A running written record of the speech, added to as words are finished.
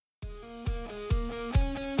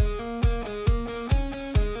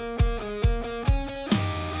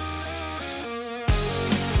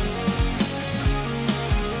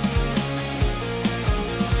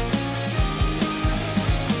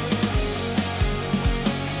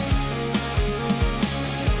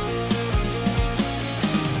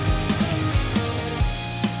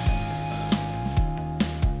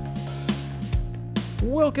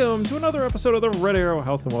Welcome to another episode of the Red Arrow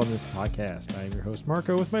Health and Wellness Podcast. I am your host,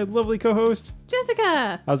 Marco, with my lovely co-host,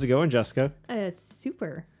 Jessica. How's it going, Jessica? It's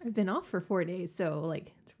super. I've been off for 4 days, so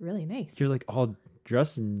it's really nice. You're all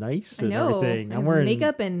dressed nice and I know. everything. I'm wearing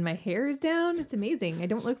makeup and my hair is down. It's amazing. I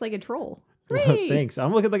don't look like a troll. Hooray! Thanks.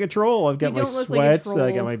 I'm looking like a troll. I've got my sweats.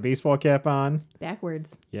 I got my baseball cap on.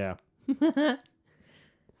 Backwards. Yeah.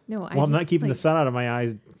 No, I'm not keeping the sun out of my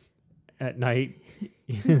eyes at night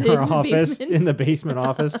in our office, in the basement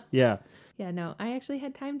office. Yeah. Yeah, no, I actually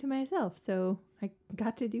had time to myself, so I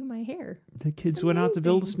got to do my hair. The kids went out to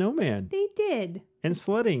build a snowman. They did. And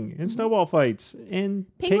sledding and snowball fights and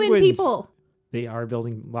Penguin people. They are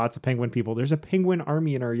building lots of penguin people. There's a penguin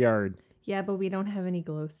army in our yard. Yeah, but we don't have any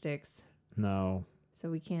glow sticks. No. So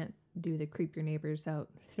we can't do the creep your neighbors out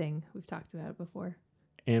thing. We've talked about it before.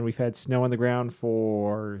 And we've had snow on the ground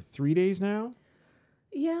for 3 days now.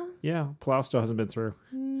 Yeah. Yeah. Plow still hasn't been through.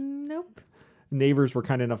 Nope. Neighbors were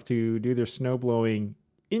kind enough to do their snow blowing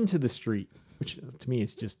into the street, which to me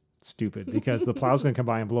is just stupid because the plow's going to come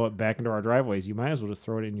by and blow it back into our driveways. You might as well just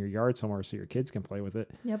throw it in your yard somewhere so your kids can play with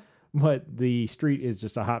it. Yep. But the street is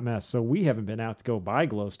just a hot mess. So we haven't been out to go buy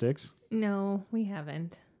glow sticks. No, we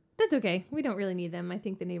haven't. That's okay. We don't really need them. I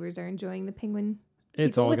think the neighbors are enjoying the penguin.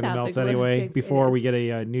 It's all going to melt anyway before we get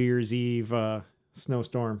a New Year's Eve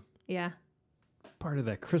snowstorm. Yeah. Part of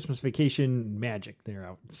that Christmas vacation magic. They're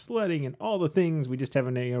out sledding and all the things. We just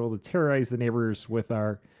haven't been able to terrorize the neighbors with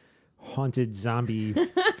our haunted zombie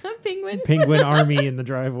penguin army in the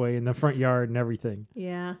driveway, in the front yard and everything.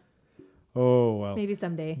 Yeah. Oh, well. Maybe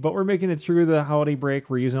someday. But we're making it through the holiday break.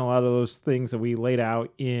 We're using a lot of those things that we laid out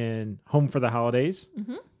in Home for the Holidays.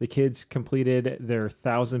 Mm-hmm. The kids completed their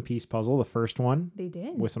 1,000-piece puzzle, the first one. They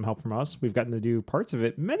did. With some help from us. We've gotten to do parts of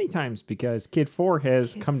it many times because Kid 4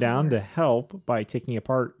 has come down to help by taking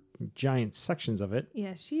apart giant sections of it.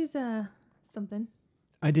 Yeah, she's something.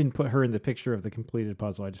 I didn't put her in the picture of the completed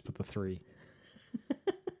puzzle. I just put the 3.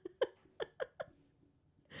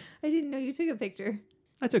 I didn't know you took a picture.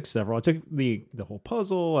 I took several. I took the whole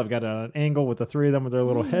puzzle. I've got an angle with the 3 of them with their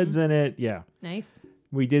little heads in it. Yeah. Nice.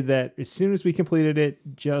 We did that as soon as we completed it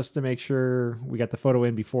just to make sure we got the photo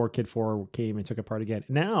in before Kid 4 came and took it apart again.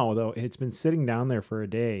 Now, though, it's been sitting down there for a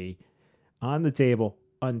day on the table,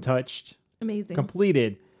 untouched. Amazing.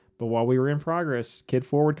 Completed. But while we were in progress, Kid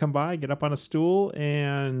 4 would come by, get up on a stool,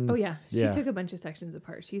 and... Oh, yeah. She took a bunch of sections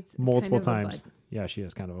apart. She's multiple kind of times. Yeah, she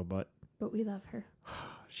is kind of a butt. But we love her.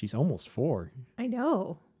 She's almost 4. I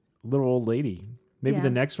know. Little old lady. Maybe the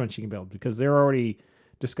next one she can build because they're already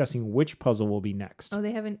discussing which puzzle will be next. Oh,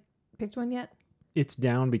 they haven't picked one yet? It's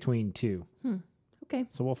down between 2. Okay.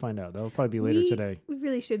 So we'll find out. That'll probably be later today. We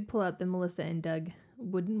really should pull out the Melissa and Doug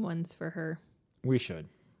wooden ones for her. We should.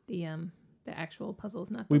 The actual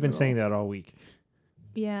puzzles, not the We've been saying that all week.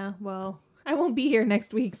 Yeah, well, I won't be here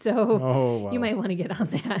next week, so you might want to get on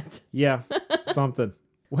that. Yeah, something.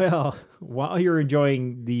 Well, while you're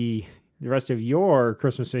enjoying the rest of your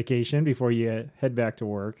Christmas vacation before you head back to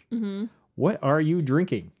work, what are you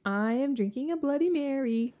drinking? I am drinking a Bloody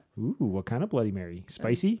Mary. Ooh, what kind of Bloody Mary?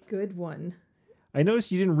 Spicy? A good one. I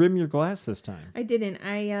noticed you didn't rim your glass this time. I didn't.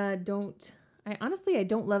 I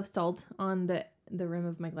don't love salt on the rim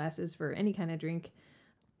of my glasses for any kind of drink.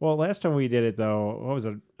 Well, last time we did it, though, what was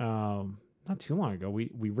it? Not too long ago, we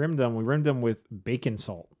rimmed them. We rimmed them with bacon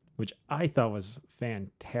salt, which I thought was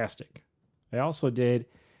fantastic. I also did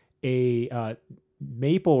a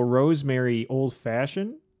maple rosemary old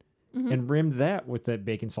fashioned and rimmed that with that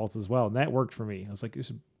bacon salt as well, and that worked for me. I was like,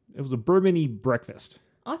 it was a bourbon-y breakfast.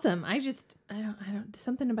 Awesome. I don't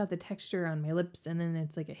something about the texture on my lips, and then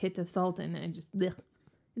it's like a hit of salt, and it just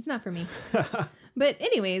it's not for me. But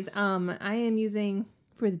anyways, I am using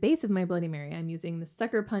for the base of my Bloody Mary. I'm using the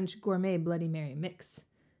Sucker Punch Gourmet Bloody Mary mix.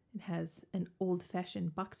 It has an old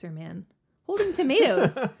fashioned boxer man holding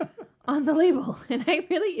tomatoes on the label, and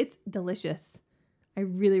it's delicious. I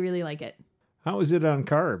really, really like it. How is it on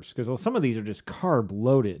carbs? Because some of these are just carb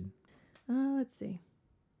loaded. Let's see.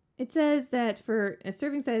 It says that for a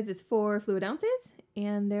serving size is 4 fluid ounces,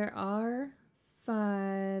 and there are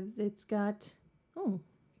 5. It's got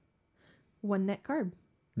 1 net carb.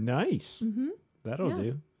 Nice. Mm-hmm. That'll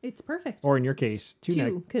do. It's perfect. Or in your case, two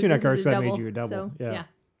net carbs. That made you a double. So, yeah.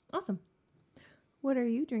 Awesome. What are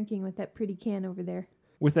you drinking with that pretty can over there?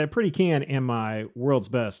 With that pretty can and my world's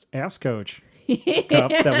best Ask Coach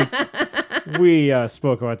cup that we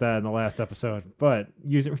spoke about that in the last episode, but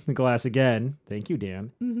use it with the glass again. Thank you,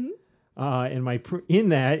 Dan. Mm-hmm. And in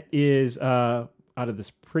that is out of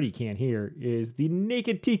this pretty can here is the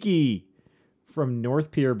Naked Tiki from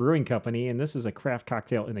North Pier Brewing Company, and this is a craft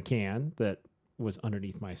cocktail in the can that was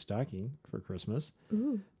underneath my stocking for Christmas.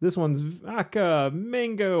 Ooh. This one's vodka,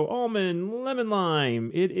 mango, almond, lemon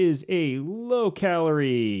lime. It is a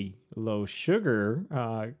low-calorie,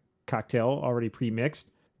 low-sugar cocktail, already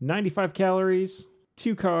pre-mixed. 95 calories,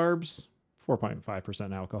 2 carbs,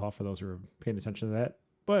 4.5% alcohol for those who are paying attention to that.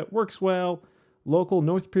 But works well. Local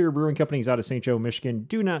North Superior Brewing Company is out of St. Joe, Michigan.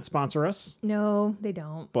 Do not sponsor us. No, they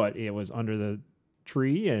don't. But it was under the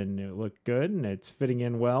tree and it looked good and it's fitting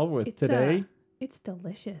in well with today. It's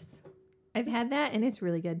delicious. I've had that and it's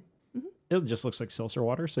really good. Mm-hmm. It just looks like seltzer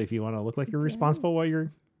water. So if you want to look like you're responsible while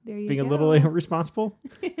you're being a little irresponsible,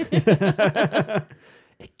 it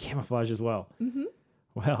camouflages well. Mm-hmm.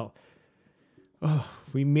 Well,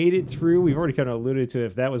 we made it through. We've already kind of alluded to it.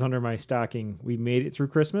 If that was under my stocking, we made it through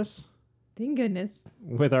Christmas. Thank goodness.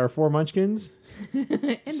 With our 4 munchkins. And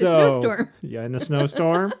the snowstorm. Yeah, in a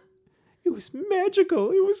snowstorm. It was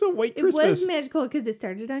magical. It was a white Christmas. It was magical because it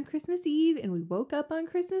started on Christmas Eve and we woke up on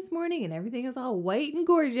Christmas morning and everything is all white and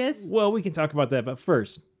gorgeous. Well, we can talk about that, but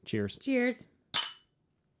first, cheers. Cheers.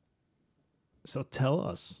 So tell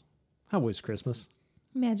us, how was Christmas?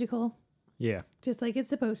 Magical. Yeah. Just like it's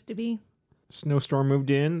supposed to be. Snowstorm moved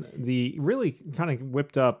in. The really kind of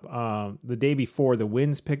whipped up the day before. The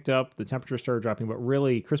winds picked up. The temperature started dropping. But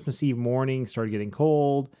really, Christmas Eve morning started getting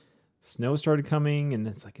cold. Snow started coming. And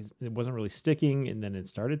it's like it wasn't really sticking. And then it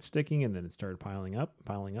started sticking. And then it started piling up.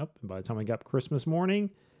 And by the time I got Christmas morning,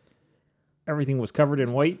 everything was covered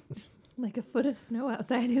in white. Like a foot of snow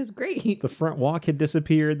outside. It was great. The front walk had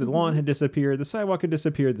disappeared. The lawn had disappeared. The sidewalk had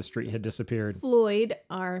disappeared. The street had disappeared. Floyd,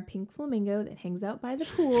 our pink flamingo that hangs out by the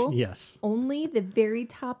pool. Yes. Only the very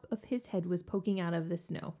top of his head was poking out of the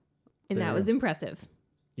snow. And that was impressive.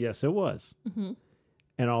 Yes, it was. Mm-hmm.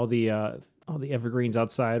 And all the evergreens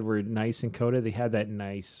outside were nice and coated. They had that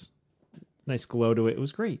nice glow to it. It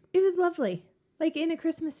was great. It was lovely. Like in A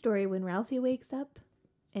Christmas Story when Ralphie wakes up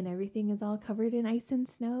and everything is all covered in ice and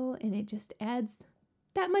snow, and it just adds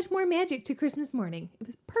that much more magic to Christmas morning. It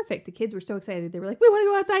was perfect. The kids were so excited. They were like, we want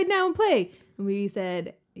to go outside now and play. And we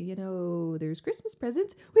said, there's Christmas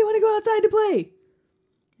presents. We want to go outside to play.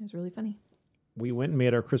 It was really funny. We went and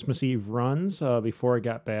made our Christmas Eve runs before it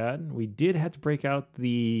got bad. We did have to break out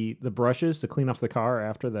the brushes to clean off the car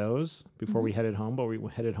after those before we headed home, but we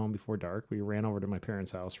headed home before dark. We ran over to my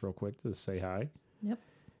parents' house real quick to say hi. Yep.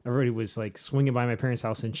 Everybody was like swinging by my parents'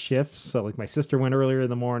 house in shifts. So like my sister went earlier in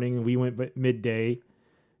the morning. We went midday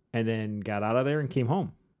and then got out of there and came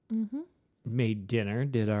home. Mm-hmm. Made dinner.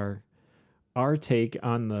 Did our take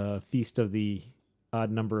on the Feast of the Odd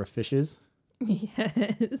Number of Fishes.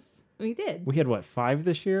 Yes, we did. We had 5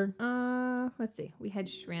 this year? Let's see. We had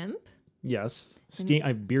shrimp. Yes.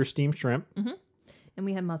 Beer steamed shrimp. Mm-hmm. And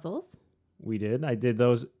we had mussels. We did. I did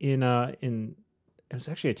those in it was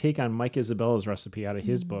actually a take on Mike Isabella's recipe out of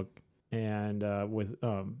his book, and with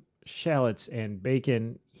shallots and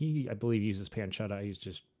bacon. He, I believe, uses pancetta. I use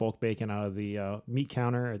just bulk bacon out of the meat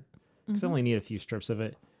counter because I only need a few strips of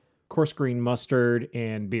it. Coarse green mustard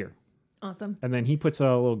and beer. Awesome. And then he puts a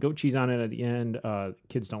little goat cheese on it at the end.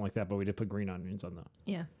 Kids don't like that, but we did put green onions on that.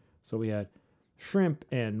 Yeah. So we had shrimp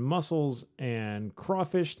and mussels and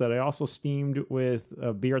crawfish that I also steamed with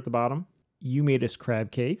beer at the bottom. You made us crab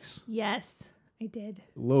cakes. Yes, I did.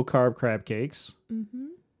 Low carb crab cakes.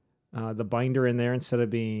 Mm-hmm. The binder in there, instead of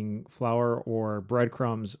being flour or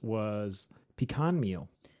breadcrumbs, was pecan meal.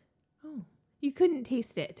 Oh, you couldn't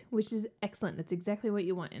taste it, which is excellent. That's exactly what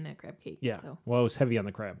you want in a crab cake. Yeah. So. Well, it was heavy on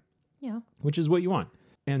the crab. Yeah. Which is what you want.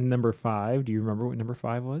 And number 5, do you remember what number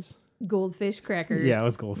 5 was? Goldfish crackers. Yeah, it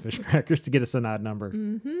was goldfish crackers to get us an odd number.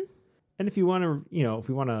 Mm-hmm. And if you want to, if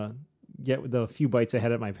we want to get the few bites I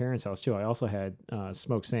had at my parents' house too, I also had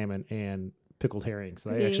smoked salmon and pickled herrings.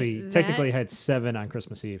 So I actually technically had 7 on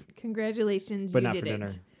Christmas Eve. Congratulations, but you not did for dinner.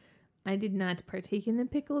 It. I did not partake in the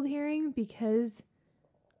pickled herring because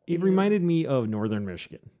it reminded me of Northern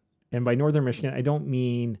Michigan. And by Northern Michigan, I don't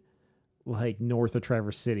mean like north of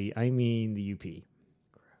Traverse City. I mean the UP.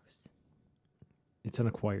 Gross. It's an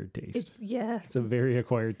acquired taste. It's a very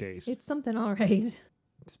acquired taste. It's something all right.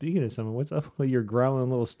 Speaking of someone, what's up with your growling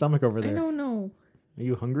little stomach over there? I don't know. Are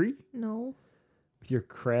you hungry? No. With your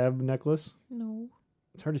crab necklace? No.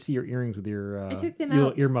 It's hard to see your earrings with your I took them little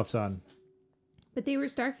out. earmuffs on. But they were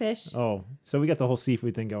starfish. Oh, so we got the whole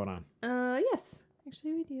seafood thing going on. Yes.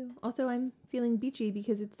 Actually, we do. Also, I'm feeling beachy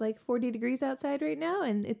because it's like 40 degrees outside right now,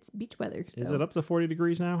 and it's beach weather. So. Is it up to 40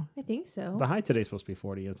 degrees now? I think so. The high today's supposed to be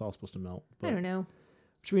 40. It's all supposed to melt. I don't know.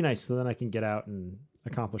 Which would be nice, so then I can get out and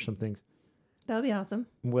accomplish some things. That would be awesome.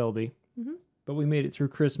 Will be. Mm-hmm. But we made it through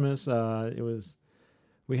Christmas.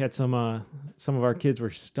 We had some of our kids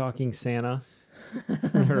were stalking Santa.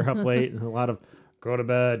 They were up late and a lot of go to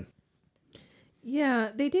bed.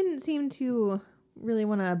 Yeah, they didn't seem to really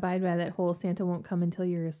want to abide by that whole Santa won't come until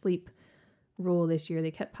you're asleep rule this year.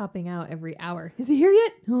 They kept popping out every hour. Is he here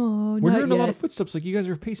yet? Oh, We're not hearing yet. a lot of footsteps. Like you guys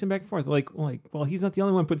are pacing back and forth. Like, well, he's not the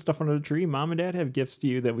only one putting stuff under the tree. Mom and Dad have gifts to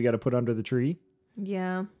you that we got to put under the tree.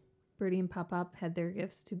 Yeah. Birdie and Pop-Pop had their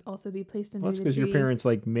gifts to also be placed under Well, that's the because tree. your parents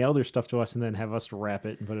like mail their stuff to us and then have us wrap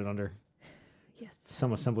it and put it under. Yes.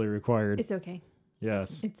 Some assembly required. It's okay.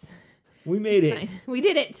 Yes. It's We made it. fine. We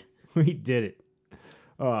did it. We did it.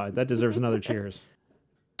 Oh, that deserves another cheers.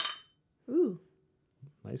 Ooh,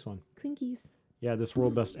 Nice one. clinkies. Yeah, this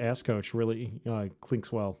World Best Ass Coach really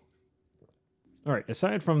clinks well. All right,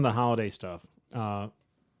 aside from the holiday stuff, and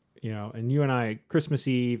you and I, Christmas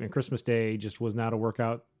Eve and Christmas Day just was not a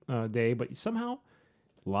workout day, but somehow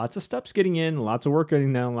lots of steps getting in, lots of work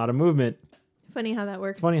getting done, a lot of movement. Funny how that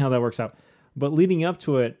works. Funny how that works out. But leading up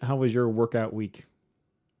to it, how was your workout week?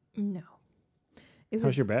 No.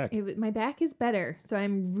 How's your back? My back is better, so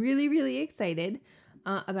I'm really, really excited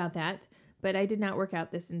about that. But I did not work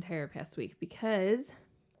out this entire past week because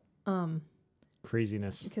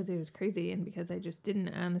Craziness. Because it was crazy and because I just didn't.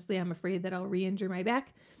 Honestly, I'm afraid that I'll re-injure my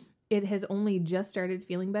back. It has only just started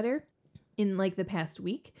feeling better in like the past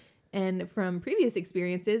week. And from previous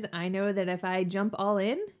experiences, I know that if I jump all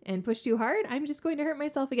in and push too hard, I'm just going to hurt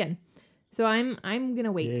myself again. So I'm going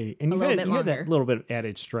to wait Yay. And a little bit you had longer. that little bit of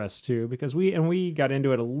added stress too, because we got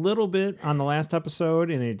into it a little bit on the last episode,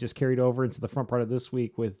 and it just carried over into the front part of this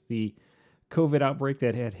week with the COVID outbreak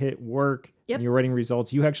that had hit work. Yep. And you're writing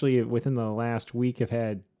results. You actually, within the last week, have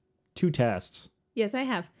had 2 tests. Yes, I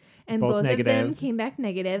have. And Both both of them negative. came back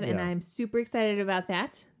negative, and Yeah. I'm super excited about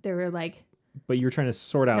that. There were like But you're trying to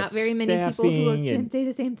sort out not very many people who staffing can and say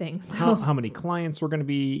the same thing. So how many clients were going to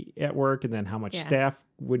be at work, and then how much Yeah. staff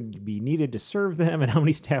would be needed to serve them, and how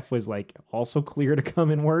many staff was like also clear to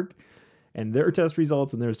come and work, and their test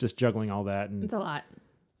results, and there's just juggling all that. And it's a lot.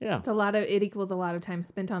 yeah, It equals a lot of time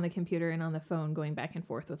spent on the computer and on the phone going back and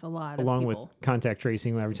forth with a lot along of with people. contact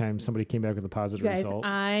tracing every time somebody came back with a positive You guys, result.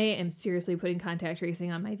 I am seriously putting contact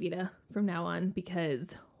tracing on my Vita from now on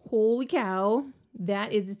because holy cow,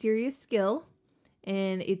 that is a serious skill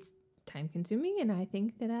and it's time consuming, and I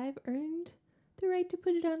think that I've earned the right to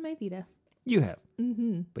put it on my Vita. You have.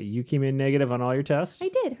 Mm-hmm. But you came in negative on all your tests. I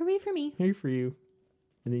did. Hooray for me. Hey for you.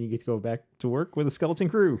 And then you get to go back to work with a skeleton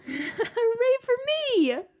crew. Hooray for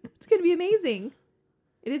me. It's going to be amazing.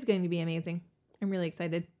 It is going to be amazing. I'm really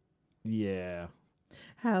excited. Yeah.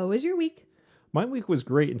 How was your week? My week was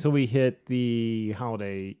great until we hit the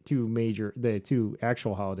two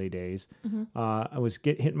actual holiday days. Mhm. I was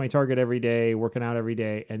hitting my target every day, working out every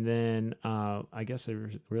day. And then I guess I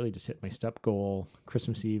really just hit my step goal,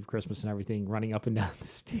 Christmas Eve, Christmas and everything, running up and down the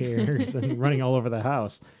stairs and running all over the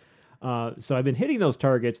house. So I've been hitting those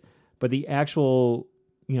targets, but the actual,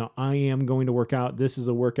 I am going to work out. This is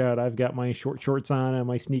a workout. I've got my shorts on and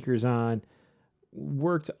my sneakers on.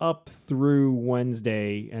 Worked up through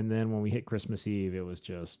Wednesday, and then when we hit Christmas Eve, it was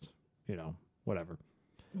just, whatever.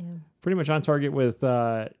 Yeah. Pretty much on target with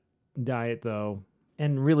diet, though,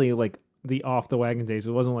 and really like the off the wagon days.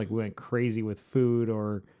 It wasn't like we went crazy with food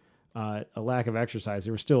or a lack of exercise.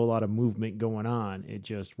 There was still a lot of movement going on. It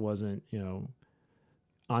just wasn't,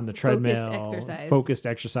 on the treadmill, focused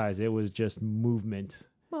exercise. It was just movement.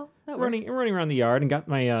 Well, that running works. around the yard, and got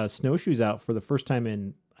my snowshoes out for the first time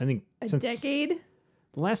in, I think, A since decade?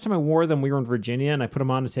 the last time I wore them, we were in Virginia, and I put them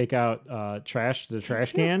on to take out the trash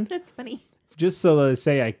can, That's funny. just so to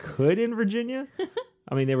say I could in Virginia.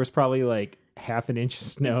 I mean, there was probably like half an inch of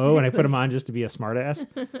snow, and I put them on just to be a smartass.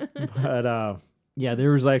 But yeah,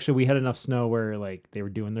 we had enough snow where like they were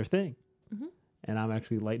doing their thing, and I'm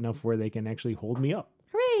actually light enough where they can actually hold me up.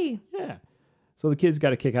 Hooray! Yeah. So the kids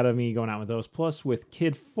got a kick out of me going out with those. Plus, with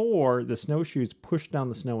kid 4, the snowshoes pushed down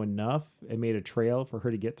the snow enough and made a trail for her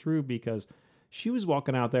to get through because she was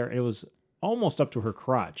walking out there. And it was almost up to her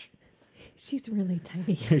crotch. She's really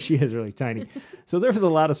tiny. She is really tiny. So there was a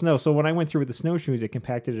lot of snow. So when I went through with the snowshoes, it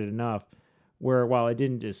compacted it enough where while I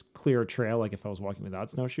didn't just clear a trail like if I was walking without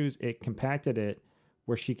snowshoes, it compacted it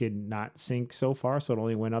where she could not sink so far. So it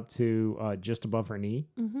only went up to just above her knee.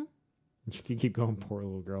 Mm-hmm. She could keep going. Poor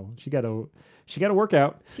little girl. She got a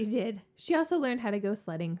workout. She did. She also learned how to go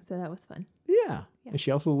sledding, so that was fun. Yeah. And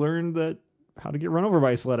she also learned how to get run over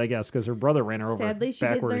by a sled, I guess, because her brother ran her over Sadly, she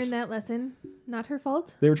backwards. did learn that lesson. Not her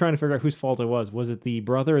fault. They were trying to figure out whose fault it was. Was it the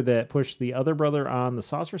brother that pushed the other brother on the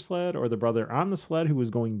saucer sled, or the brother on the sled who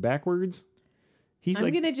was going backwards?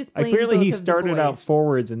 I'm gonna just blame apparently both he of the started out boys.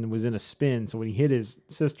 forwards and was in a spin. So when he hit his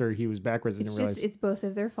sister, he was backwards and didn't realize. It's both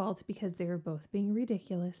of their fault because they were both being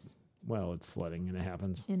ridiculous. Well, it's sledding and it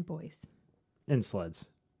happens. And boys. And sleds.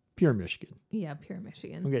 Pure Michigan. Yeah, pure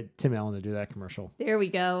Michigan. We'll get Tim Allen to do that commercial. There we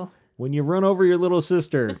go. When you run over your little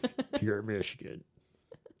sister, pure Michigan.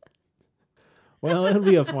 Well, it'll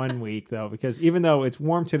be a fun week, though, because even though it's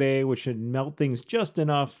warm today, which should melt things just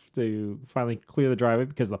enough to finally clear the driveway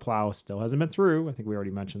because the plow still hasn't been through. I think we already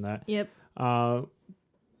mentioned that. Yep.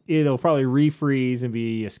 It'll probably refreeze and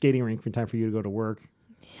be a skating rink in time for you to go to work.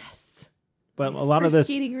 Yes. But a lot of this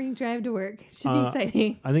skating rink drive to work should be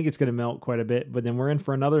exciting. I think it's going to melt quite a bit, but then we're in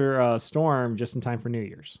for another storm just in time for New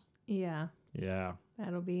Year's. Yeah. Yeah.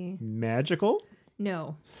 That'll be magical.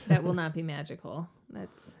 No, that will not be magical.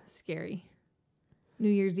 That's scary. New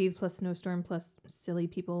Year's Eve plus snowstorm plus silly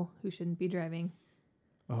people who shouldn't be driving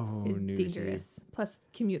is New Year's dangerous. Eve. Plus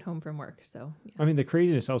commute home from work. So yeah. I mean, the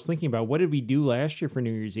craziness, I was thinking about what did we do last year for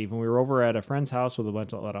New Year's Eve? And we were over at a friend's house with a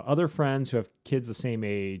lot of other friends who have kids the same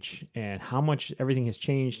age, and how much everything has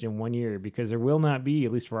changed in 1 year, because there will not be,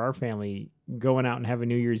 at least for our family, going out and having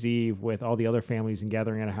New Year's Eve with all the other families and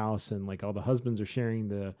gathering at a house, and like all the husbands are sharing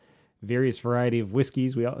the various variety of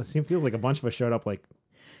whiskeys. It feels like a bunch of us showed up like,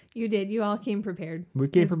 You did. You all came prepared. we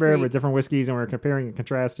came prepared with different whiskeys, and we were comparing and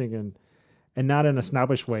contrasting, and not in a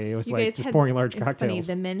snobbish way. It was like just pouring large cocktails. Funny.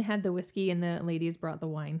 The men had the whiskey and the ladies brought the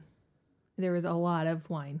wine. There was a lot of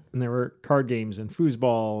wine. And there were card games and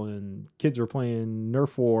foosball, and kids were playing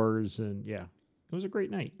Nerf Wars, and yeah, it was a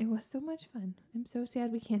great night. It was so much fun. I'm so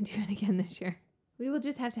sad we can't do it again this year. We will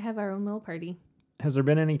just have to have our own little party. Has there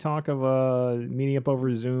been any talk of meeting up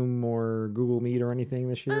over Zoom or Google Meet or anything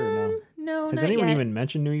this year? Or no? No, Has not anyone yet. even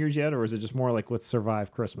mentioned New Year's yet, or is it just more like let's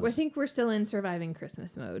survive Christmas? I think we're still in surviving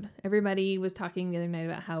Christmas mode. Everybody was talking the other night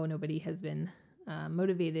about how nobody has been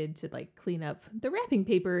motivated to like clean up the wrapping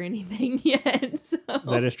paper or anything yet. So.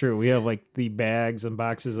 That is true. We have like the bags and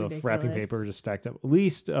boxes of wrapping Ridiculous. paper just stacked up. At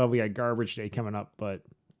least we got garbage day coming up, but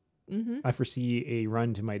I foresee a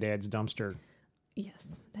run to my dad's dumpster. Yes,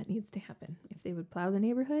 that needs to happen. If they would plow the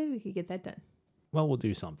neighborhood, we could get that done. Well, we'll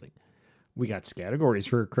do something. We got categories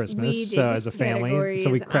for Christmas We did as a family, so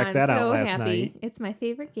we cracked that out last night. It's my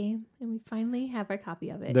favorite game, and we finally have a copy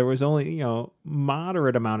of it. There was only,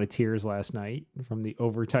 moderate amount of tears last night from the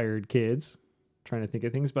overtired kids trying to think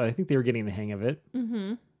of things, but I think they were getting the hang of it.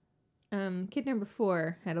 Mm-hmm. Kid number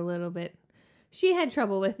 4 had a little bit. She had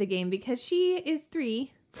trouble with the game because she is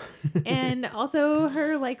 3. And also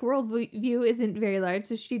her world view isn't very large,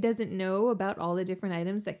 so she doesn't know about all the different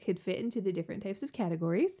items that could fit into the different types of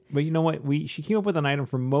categories. But you know what? She came up with an item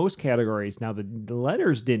for most categories. Now the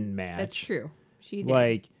letters didn't match. That's true. She did.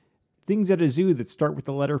 Like things at a zoo that start with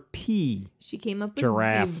the letter P. She came up with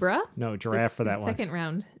Giraffe. zebra. No, giraffe for that one. Second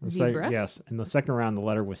round, zebra. Yes, in the second round the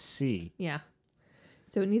letter was C. Yeah.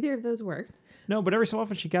 So neither of those worked. No, but every so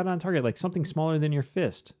often she got on target, like something smaller than your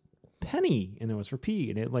fist. Penny, and it was for P,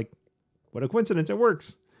 and it what a coincidence, it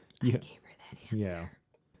works. I gave her that answer.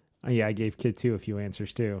 Yeah, I gave Kid 2 a few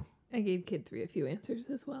answers too. I gave Kid 3 a few answers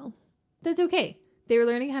as well. That's okay. They were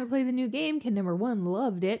learning how to play the new game. Kid number 1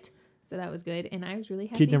 loved it, so that was good, and I was really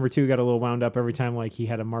happy. Kid number 2 got a little wound up every time he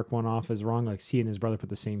had to mark one off as wrong, he and his brother put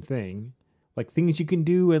the same thing. Like things you can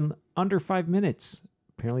do in under 5 minutes.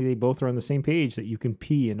 Apparently they both are on the same page that you can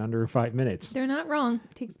pee in under 5 minutes. They're not wrong.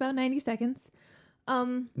 It takes about 90 seconds.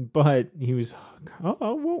 But he was, I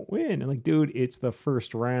won't win. And dude, it's the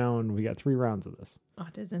first round. We got 3 rounds of this.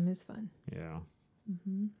 Autism is fun. Yeah.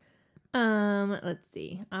 Mm-hmm. Let's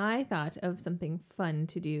see. I thought of something fun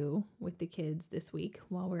to do with the kids this week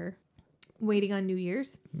while we're waiting on New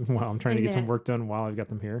Year's. Well, I'm trying to get some work done while I've got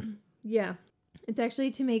them here. Yeah. It's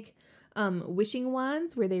actually to make wishing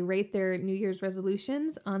wands where they write their New Year's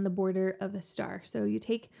resolutions on the border of a star. So you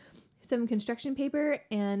take some construction paper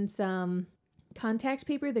and some contact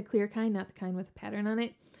paper, the clear kind, not the kind with a pattern on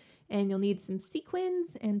it. And you'll need some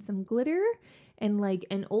sequins and some glitter and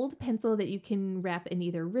an old pencil that you can wrap in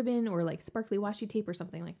either ribbon or sparkly washi tape or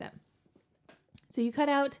something like that. So you cut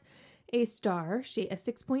out a star, a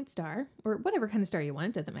 6-point star, or whatever kind of star you want,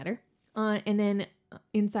 it doesn't matter. And then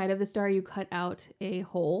inside of the star, you cut out a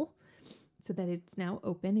hole so that it's now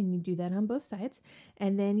open, and you do that on both sides.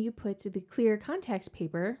 And then you put the clear contact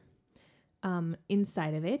paper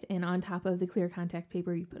inside of it, and on top of the clear contact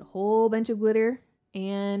paper you put a whole bunch of glitter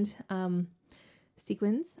and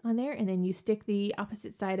sequins on there, and then you stick the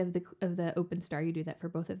opposite side of the open star. You do that for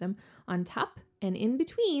both of them on top, and in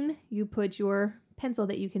between you put your pencil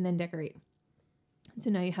that you can then decorate. So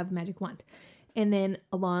now you have a magic wand, and then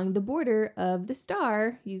along the border of the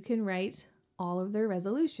star you can write all of their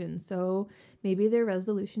resolutions. So maybe their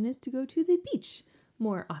resolution is to go to the beach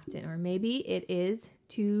more often, or maybe it is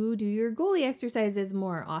to do your goalie exercises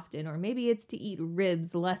more often, or maybe it's to eat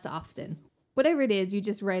ribs less often. Whatever it is, you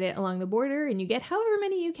just write it along the border, and you get however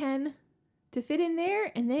many you can to fit in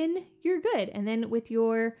there, and then you're good. And then with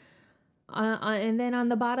your, and then on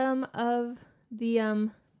the bottom of the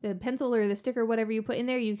pencil or the sticker, whatever you put in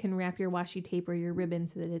there, you can wrap your washi tape or your ribbon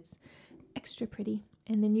so that it's extra pretty.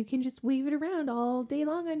 And then you can just wave it around all day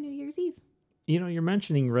long on New Year's Eve. You're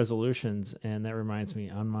mentioning resolutions, and that reminds me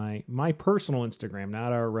on my personal Instagram,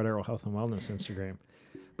 not our Red Arrow Health and Wellness Instagram,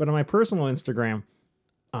 but on my personal Instagram,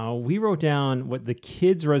 we wrote down what the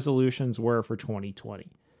kids' resolutions were for 2020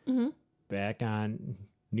 back on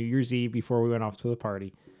New Year's Eve before we went off to the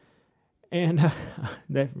party. And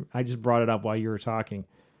that I just brought it up while you were talking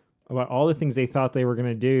about all the things they thought they were going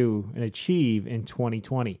to do and achieve in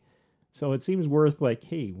 2020. So it seems worth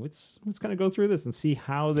hey, let's kind of go through this and see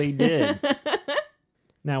how they did.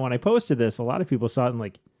 Now, when I posted this, a lot of people saw it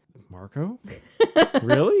and Marco,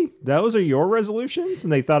 really? Those are your resolutions?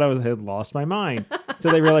 And they thought I had lost my mind. So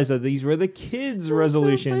they realized that these were the kids'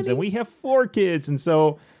 resolutions, and we have 4 kids. And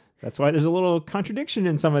so that's why there's a little contradiction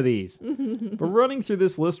in some of these. But running through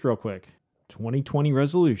this list real quick. 2020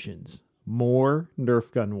 resolutions. More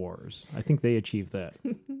Nerf gun wars. I think they achieved that.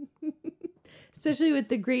 Especially with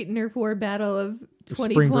the great Nerf war battle of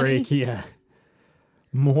 2020. Spring break, yeah.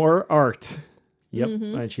 More art. Yep,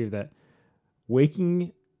 I achieved that.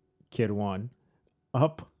 Waking kid 1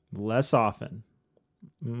 up less often.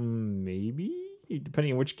 Maybe?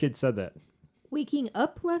 Depending on which kid said that. Waking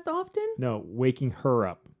up less often? No, waking her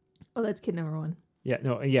up. Oh, that's kid number 1. Yeah,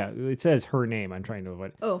 no, yeah, it says her name. I'm trying to avoid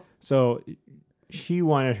it. Oh. So she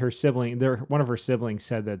wanted her sibling, one of her siblings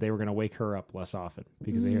said that they were going to wake her up less often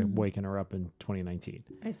because they had waken her up in 2019.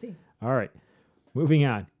 I see. All right, moving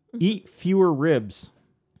on. Eat fewer ribs.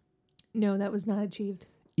 No, that was not achieved.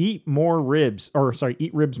 Eat ribs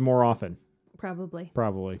more often.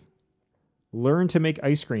 Probably. Learn to make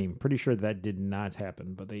ice cream. Pretty sure that did not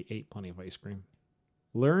happen, but they ate plenty of ice cream.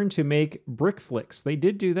 Learn to make brick flicks. They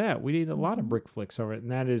did do that. We did a lot of brick flicks over it,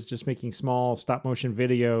 and that is just making small stop motion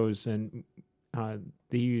videos, and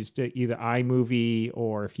they used either iMovie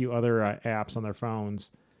or a few other apps on their phones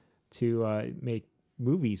to make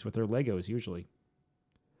movies with their Legos usually.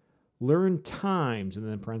 Learn times, and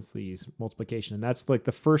then parentheses, multiplication. And that's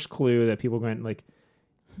the first clue that people went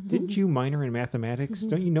didn't you minor in mathematics?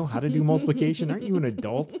 Don't you know how to do multiplication? Aren't you an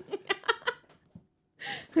adult?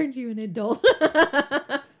 Aren't you an adult?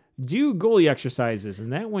 Do goalie exercises.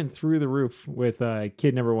 And that went through the roof with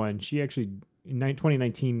kid number 1. She actually, in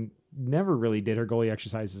 2019, never really did her goalie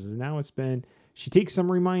exercises. And now she takes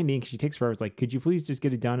some reminding. She takes forever. It's could you please just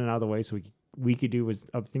get it done and out of the way so we could do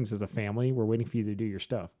other things as a family? We're waiting for you to do your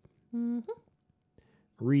stuff.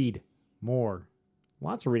 Read more.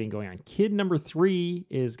 Lots of reading going on. Kid number 3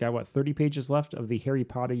 is got 30 pages left of the Harry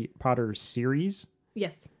Potter series.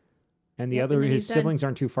 Yes. And his siblings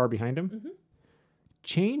aren't too far behind him.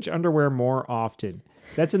 Change underwear more often.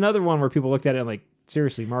 That's another one where people looked at it and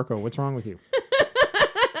seriously, Marco, what's wrong with you?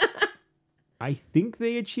 I think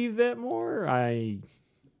they achieved that more. I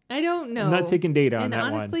don't know. I'm not taking data on that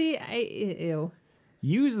honestly, one. Ew.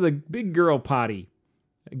 Use the big girl potty.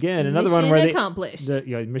 Again, another mission one where accomplished.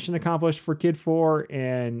 Mission accomplished for kid 4,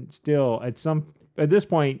 and still at this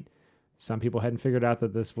point, some people hadn't figured out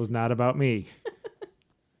that this was not about me.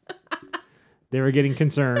 They were getting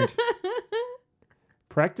concerned.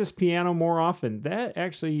 Practice piano more often. That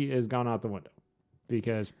actually has gone out the window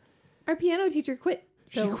because our piano teacher quit.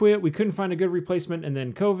 She quit. We couldn't find a good replacement, and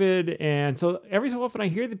then COVID. And so every so often I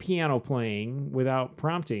hear the piano playing without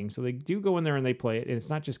prompting. So they do go in there and they play it. And it's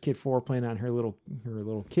not just kid 4 playing on her little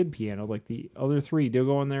kid piano. The other 3 do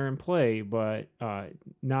go in there and play, but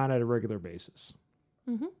not at a regular basis.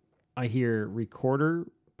 I hear recorder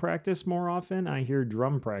practice more often. I hear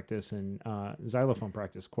drum practice and xylophone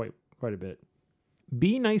practice quite a bit.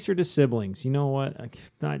 Be nicer to siblings. You know what? I'm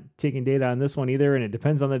not taking data on this one either, and it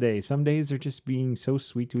depends on the day. Some days they're just being so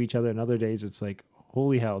sweet to each other, and other days it's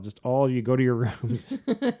holy hell, just all of you go to your rooms.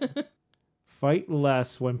 Fight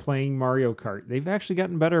less when playing Mario Kart. They've actually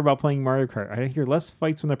gotten better about playing Mario Kart. I hear less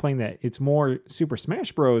fights when they're playing that. It's more Super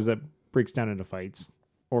Smash Bros. That breaks down into fights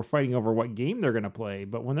or fighting over what game they're going to play.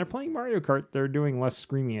 But when they're playing Mario Kart, they're doing less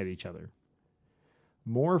screaming at each other.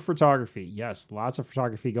 More photography. Yes, lots of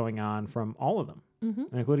photography going on from all of them,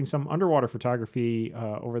 including some underwater photography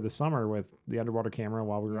over the summer with the underwater camera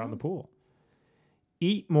while we were out in the pool.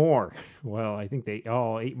 Eat more. Well, I think they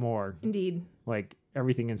all ate more. Indeed.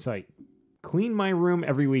 Everything in sight. Clean my room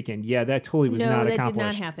every weekend. Yeah, that totally was not accomplished. No,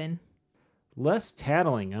 that did not happen. Less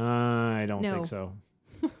tattling. I don't think so.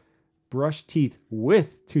 Brush teeth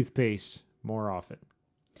with toothpaste more often.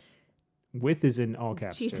 With is in all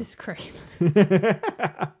caps. Jesus Christ.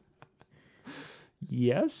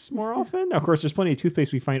 Yes, more often. Of course, there's plenty of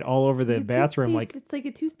toothpaste we find all over the bathroom. It's like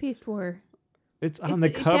a toothpaste war. It's on the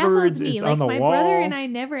cupboards. It's on the my wall. My brother and I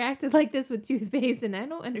never acted like this with toothpaste, and I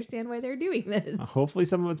don't understand why they're doing this. Hopefully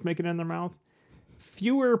some of it's making it in their mouth.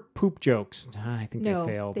 Fewer poop jokes. I think they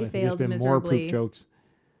failed. I think there's been more poop jokes.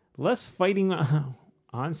 Less fighting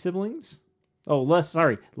on siblings. Oh, less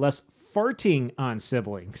farting on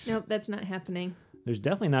siblings. Nope, that's not happening. There's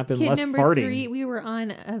definitely not been Kid less number farting. 3, we were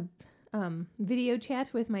on a video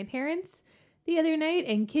chat with my parents the other night,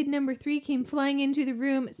 and kid number 3 came flying into the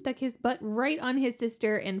room, stuck his butt right on his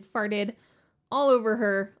sister, and farted all over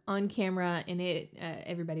her on camera, and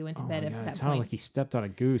everybody went to bed at that point. It sounded like he stepped on a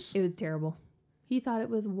goose. It was terrible. He thought it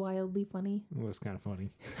was wildly funny. It was kind of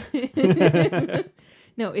funny.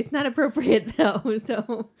 No, it's not appropriate, though.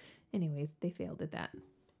 So, anyways, they failed at that.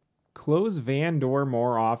 Close van door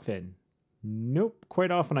more often. Nope.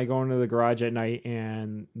 Quite often I go into the garage at night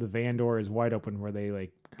and the van door is wide open where they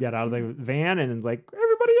like get out of the van and it's like,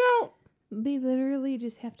 everybody out. They literally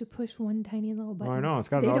just have to push one tiny little button. Oh, I know. It's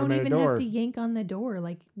got an automated door. They don't even have to yank on the door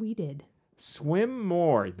like we did. Swim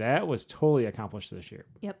more. That was totally accomplished this year.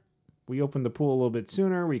 Yep. We opened the pool a little bit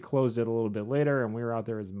sooner. We closed it a little bit later, and we were out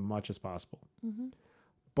there as much as possible. Mm-hmm.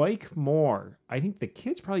 Bike more. I think the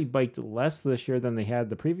kids probably biked less this year than they had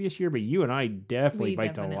the previous year, but you and I definitely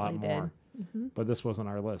biked a lot more. Mm-hmm. But this wasn't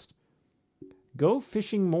our list. Go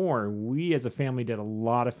fishing more. We as a family did a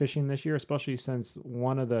lot of fishing this year, especially since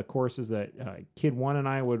one of the courses that kid 1 and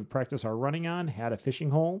I would practice our running on had a fishing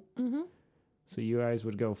hole. Mm-hmm. So you guys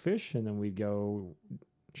would go fish, and then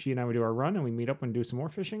she and I would do our run, and we'd meet up and do some more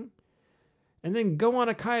fishing. And then go on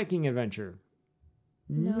a kayaking adventure.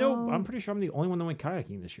 No. Nope. I'm pretty sure I'm the only one that went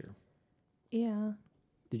kayaking this year. Yeah.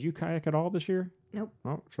 Did you kayak at all this year? Nope.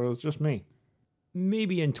 Oh, so it was just me.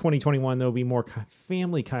 Maybe in 2021, there'll be more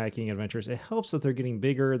family kayaking adventures. It helps that they're getting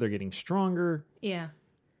bigger. They're getting stronger. Yeah.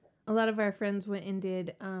 A lot of our friends went and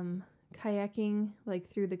did kayaking like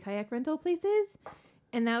through the kayak rental places.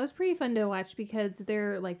 And that was pretty fun to watch because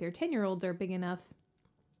their 10-year-olds are big enough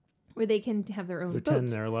where they can have their own boat. They're 10,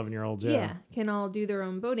 they're 11-year-olds, yeah. Yeah, can all do their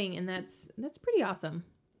own boating, and that's pretty awesome.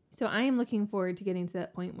 So I am looking forward to getting to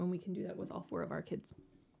that point when we can do that with all 4 of our kids.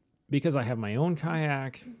 Because I have my own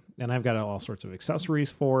kayak, and I've got all sorts of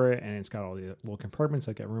accessories for it, and it's got all the little compartments.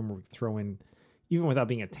 I've got room where we can throw in, even without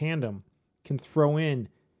being a tandem, can throw in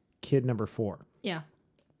kid number 4. Yeah.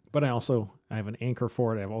 But I have an anchor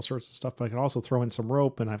for it. I have all sorts of stuff, but I can also throw in some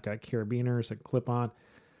rope, and I've got carabiners that clip on.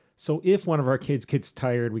 So if one of our kids gets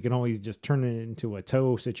tired, we can always just turn it into a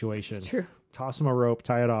tow situation. It's true. Toss them a rope,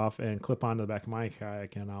 tie it off, and clip onto the back of my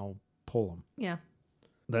kayak, and I'll pull them. Yeah.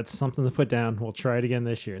 That's something to put down. We'll try it again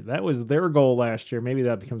this year. That was their goal last year. Maybe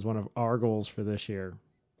that becomes one of our goals for this year.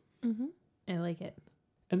 Mm-hmm. I like it.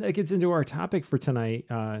 And that gets into our topic for tonight.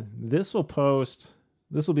 This will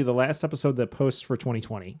be the last episode that posts for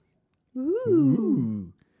 2020.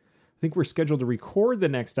 Ooh. I think we're scheduled to record the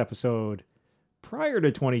next episode prior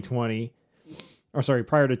to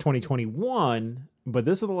 2021, but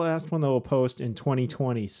this is the last one that will post in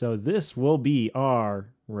 2020. So this will be our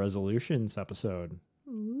resolutions episode.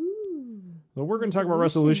 Ooh. So we're going to talk about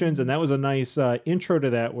resolutions, and that was a nice intro to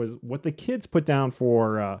that, was what the kids put down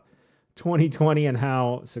for 2020 and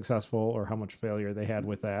how successful or how much failure they had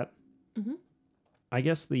with that. Mm-hmm. I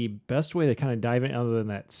guess the best way to kind of dive in, other than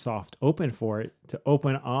that soft open for it, to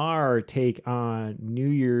open our take on New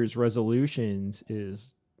Year's resolutions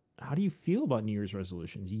is, how do you feel about New Year's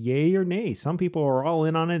resolutions? Yay or nay? Some people are all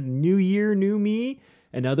in on it. New year, new me.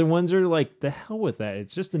 And other ones are like, the hell with that.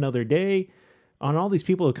 It's just another day. On all these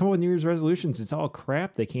people who come up with New Year's resolutions, it's all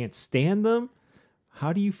crap. They can't stand them.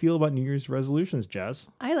 How do you feel about New Year's resolutions, Jess?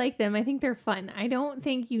 I like them. I think they're fun. I don't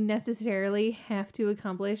think you necessarily have to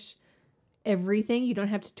accomplish everything. You don't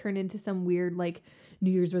have to turn into some weird like New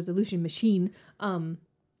Year's resolution machine.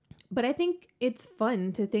 But I think it's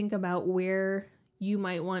fun to think about where you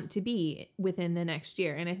might want to be within the next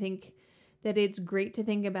year. And I think that it's great to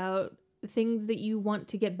think about things that you want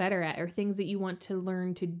to get better at or things that you want to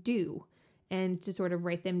learn to do, and to sort of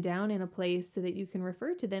write them down in a place so that you can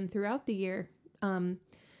refer to them throughout the year.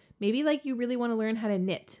 Maybe like you really want to learn how to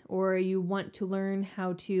knit, or you want to learn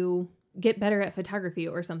how to get better at photography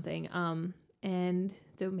or something. And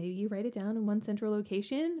so maybe you write it down in one central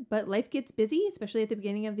location, but life gets busy, especially at the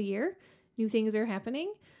beginning of the year. New things are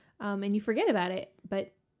happening, and you forget about it.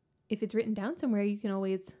 But if it's written down somewhere, you can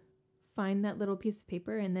always find that little piece of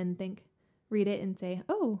paper and then read it and say,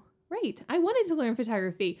 oh, right, I wanted to learn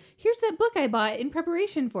photography. Here's that book I bought in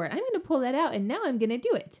preparation for it. I'm going to pull that out, and now I'm going to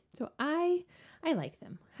do it. So I like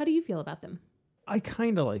them. How do you feel about them? I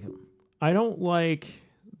kind of like them. I don't like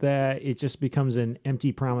that it just becomes an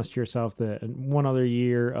empty promise to yourself that one other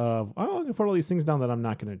year of, oh, I'm going to put all these things down that I'm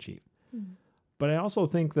not going to achieve. Mm-hmm. But I also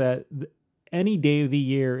think that any day of the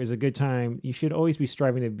year is a good time. You should always be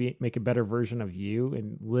striving to make a better version of you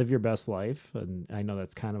and live your best life. And I know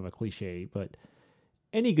that's kind of a cliche, but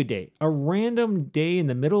any good day, a random day in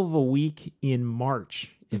the middle of a week in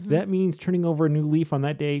March, if that means turning over a new leaf on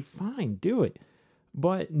that day, fine, do it.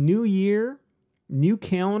 But new year, new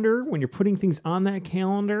calendar, when you're putting things on that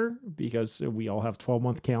calendar, because we all have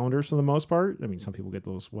 12-month calendars for the most part. I mean, some people get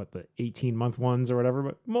those, the 18-month ones or whatever,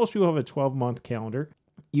 but most people have a 12-month calendar.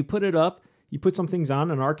 You put it up, you put some things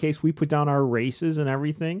on. In our case, we put down our races and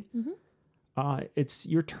everything.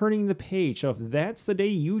 You're turning the page. So if that's the day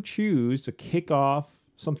you choose to kick off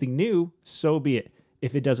something new, so be it.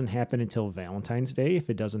 If it doesn't happen until Valentine's Day, if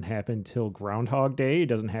it doesn't happen until Groundhog Day, it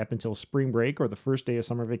doesn't happen until spring break or the first day of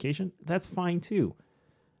summer vacation, that's fine too.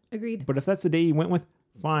 Agreed. But if that's the day you went with,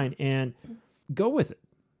 fine, and go with it.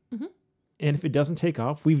 And if it doesn't take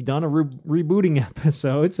off, we've done a rebooting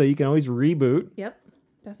episode, so you can always reboot. Yep,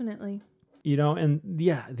 definitely. And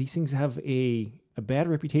yeah, these things have a bad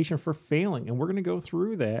reputation for failing, and we're going to go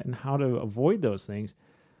through that and how to avoid those things.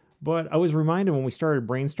 But I was reminded when we started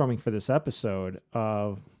brainstorming for this episode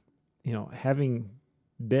of, having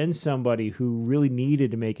been somebody who really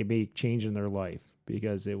needed to make a big change in their life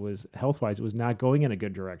because it was health-wise, it was not going in a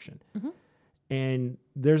good direction. And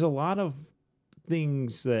there's a lot of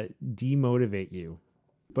things that demotivate you.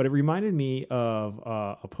 But it reminded me of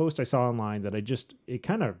a post I saw online that it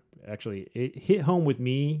hit home with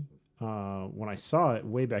me when I saw it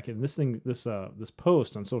way back. And this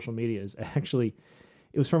post on social media is actually,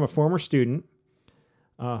 it was from a former student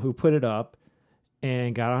who put it up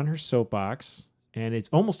and got on her soapbox, and it's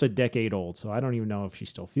almost a decade old. So I don't even know if she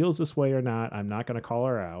still feels this way or not. I'm not going to call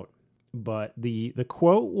her out. But the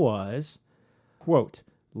quote was, quote,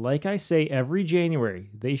 "Like I say every January,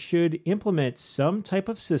 they should implement some type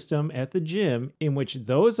of system at the gym in which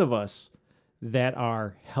those of us that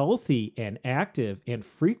are healthy and active and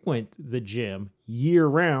frequent the gym year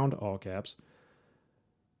round," all caps,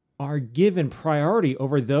 "are given priority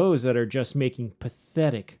over those that are just making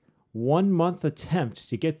pathetic 1 month attempts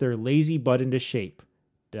to get their lazy butt into shape, ...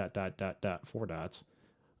 4 dots,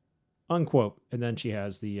 unquote." And then she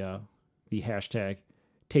has the hashtag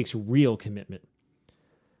takes real commitment.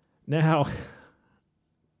 Now,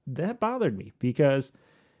 that bothered me because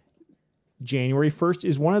January 1st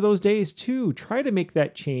is one of those days to try to make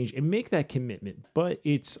that change and make that commitment. But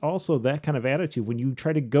it's also that kind of attitude when you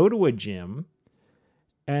try to go to a gym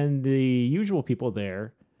and the usual people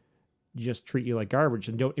there just treat you like garbage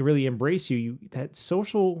and don't really embrace you. That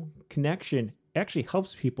social connection actually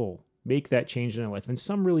helps people make that change in their life. And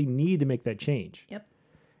some really need to make that change. Yep.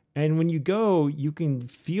 And when you go, you can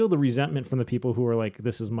feel the resentment from the people who are like,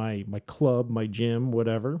 this is my club, my gym,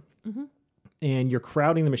 whatever. And you're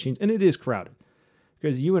crowding the machines. And it is crowded.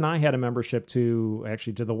 Because you and I had a membership to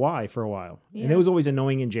the Y for a while. Yeah. And it was always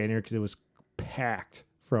annoying in January because it was packed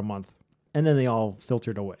for a month. And then they all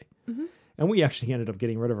filtered away. And we actually ended up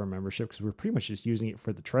getting rid of our membership because we were pretty much just using it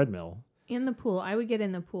for the treadmill. And the pool. I would get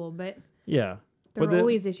in the pool, but yeah, there were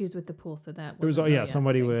always issues with the pool, so that was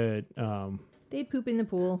somebody would they'd poop in the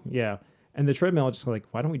pool. Yeah, and the treadmill just like,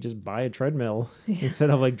 why don't we just buy a treadmill instead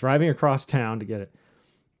of like driving across town to get it?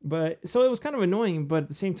 But so it was kind of annoying. But at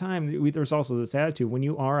the same time, there's also this attitude when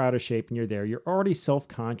you are out of shape and you're there, you're already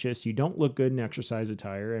self-conscious. You don't look good in exercise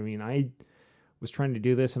attire. I mean, I was trying to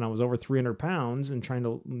do this and I was over 300 pounds and trying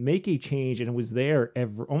to make a change, and it was there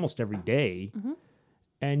almost every day.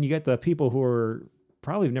 And you get the people who are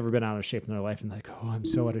probably have never been out of shape in their life and like, oh, I'm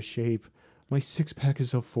so out of shape. My 6-pack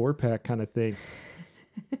is a 4-pack kind of thing.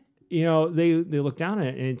 They look down at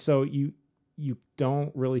it, and so you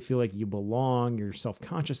don't really feel like you belong. You're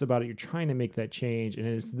self-conscious about it. You're trying to make that change. And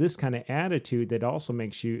it's this kind of attitude that also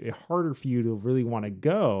makes it harder for you to really want to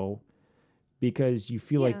go because you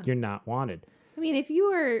feel like you're not wanted. I mean, if you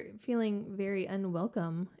are feeling very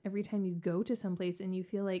unwelcome every time you go to someplace and you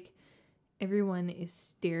feel like everyone is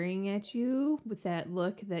staring at you with that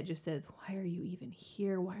look that just says, why are you even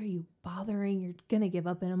here? Why are you bothering? You're going to give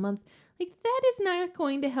up in a month. Like, that is not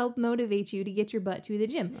going to help motivate you to get your butt to the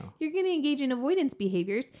gym. No. You're going to engage in avoidance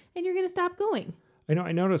behaviors and you're going to stop going. I know.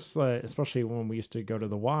 I noticed, especially when we used to go to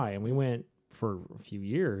the Y and we went for a few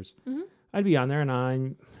years, I'd be on there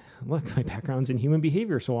and look, my background's in human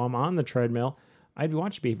behavior. So I'm on the treadmill. I'd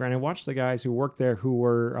watch behavior, and I watched the guys who worked there who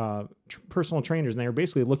were personal trainers, and they were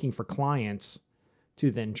basically looking for clients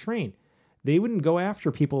to then train. They wouldn't go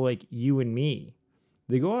after people like you and me.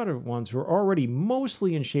 They go after ones who are already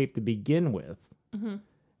mostly in shape to begin with, and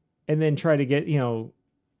then try to get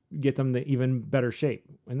them to even better shape.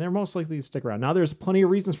 And they're most likely to stick around. Now, there's plenty of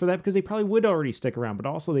reasons for that because they probably would already stick around, but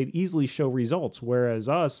also they'd easily show results. Whereas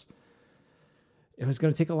us, it was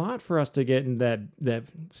going to take a lot for us to get in that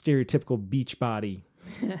stereotypical beach body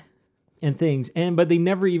and things. But they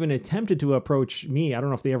never even attempted to approach me. I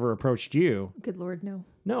don't know if they ever approached you. Good Lord, no.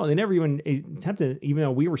 No, they never even attempted, even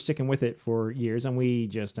though we were sticking with it for years, and we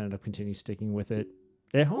just ended up continuing sticking with it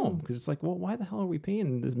at home. Because it's like, well, why the hell are we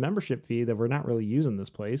paying this membership fee that we're not really using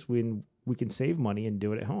this place when we can save money and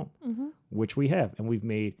do it at home, which we have. And we've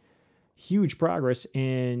made huge progress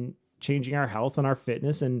in changing our health and our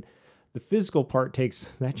fitness, and the physical part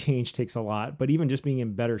takes a lot, but even just being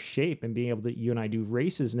in better shape and being able to, you and I do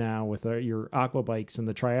races now with your aqua bikes and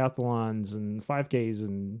the triathlons and 5Ks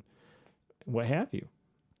and what have you.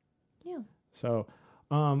 Yeah. So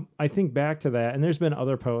I think back to that, and there's been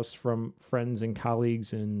other posts from friends and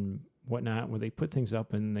colleagues and whatnot where they put things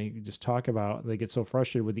up and they just talk about, they get so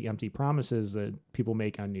frustrated with the empty promises that people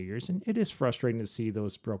make on New Year's. And it is frustrating to see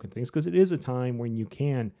those broken things because it is a time when you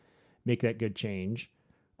can make that good change.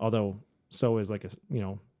 Although so is like a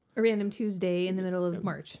random Tuesday in the middle of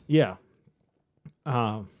March. Yeah.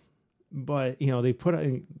 But they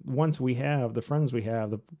put once we have the friends we have,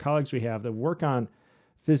 the colleagues we have that work on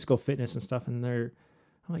physical fitness and stuff, and I'm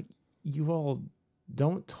like, you all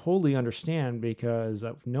don't totally understand because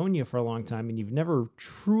I've known you for a long time and you've never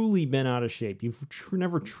truly been out of shape. You've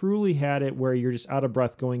never truly had it where you're just out of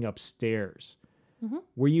breath going upstairs.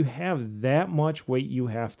 Where you have that much weight you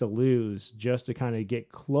have to lose just to kind of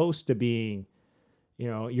get close to being,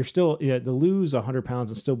 you're still to lose 100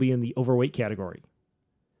 pounds and still be in the overweight category.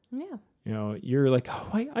 Yeah. You're like,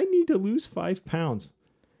 oh, I need to lose 5 pounds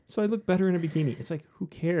so I look better in a bikini. It's like, who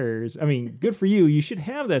cares? I mean, good for you. You should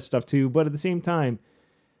have that stuff too. But at the same time,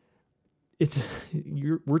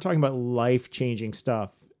 we're talking about life-changing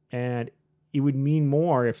stuff, and it would mean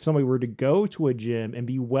more if somebody were to go to a gym and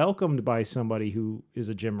be welcomed by somebody who is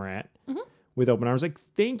a gym rat with open arms. Like,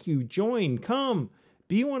 thank you, join, come,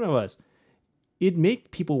 be one of us. It'd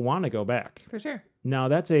make people want to go back. For sure. Now,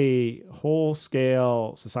 that's a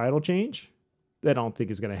whole-scale societal change that I don't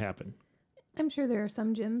think is going to happen. I'm sure there are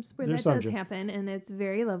some gyms where that does happen, and it's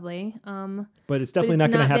very lovely. But it's definitely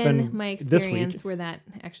not going to happen this week. My experience where that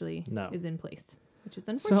actually is in place, which is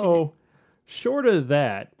unfortunate. So, short of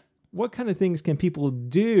that, what kind of things can people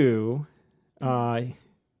do, and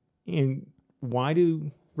why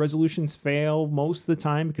do resolutions fail most of the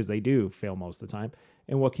time? Because they do fail most of the time.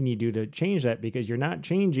 And what can you do to change that? Because you're not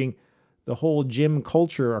changing the whole gym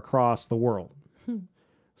culture across the world.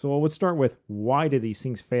 So let's start with, why do these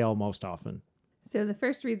things fail most often? So the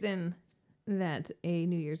first reason that a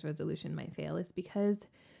New Year's resolution might fail is because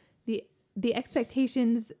the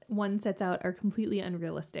expectations one sets out are completely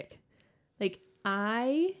unrealistic. Like,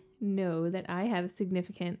 I know that I have a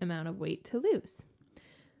significant amount of weight to lose.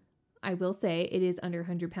 I will say it is under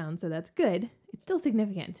 100 pounds, so that's good. It's still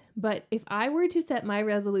significant. But if I were to set my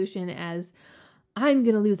resolution as, I'm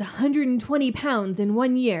going to lose 120 pounds in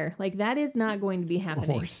 1 year, like, that is not going to be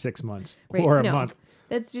happening. Or 6 months. Right? Or a month.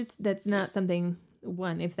 That's not something,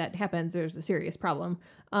 one, if that happens, there's a serious problem.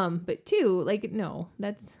 But two, like, no,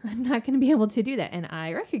 I'm not going to be able to do that. And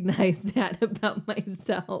I recognize that about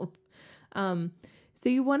myself. So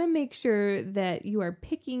you want to make sure that you are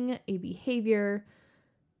picking a behavior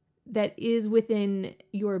that is within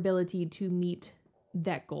your ability to meet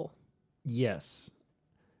that goal. Yes.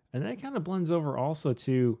 And that kind of blends over also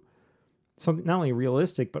to something not only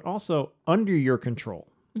realistic, but also under your control.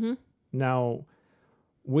 Now,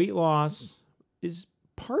 weight loss is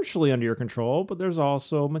partially under your control, but there's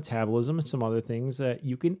also metabolism and some other things that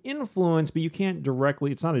you can influence, but you can't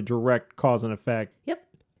directly, it's not a direct cause and effect. Yep.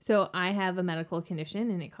 So I have a medical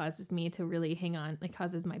condition, and it causes me to really hang on, it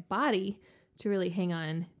causes my body to really hang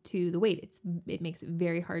on to the weight. It makes it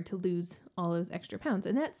very hard to lose all those extra pounds,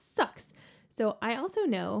 and that sucks. So I also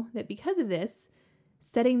know that because of this,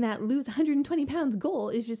 setting that lose 120 pounds goal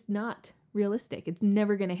is just not realistic. It's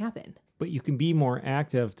never going to happen. But you can be more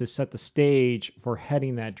active to set the stage for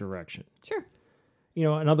heading that direction. Sure.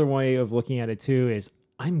 Another way of looking at it too is,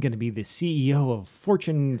 I'm going to be the CEO of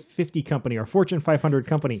Fortune 50 company or Fortune 500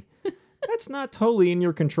 company. That's not totally in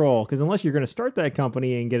your control, because unless you're going to start that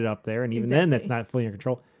company and get it up there, and even then that's not fully in your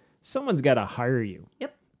control, someone's got to hire you.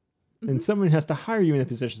 Yep. And someone has to hire you in that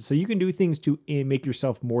position. So you can do things to make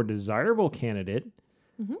yourself more desirable candidate.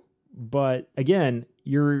 But again,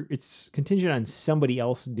 it's contingent on somebody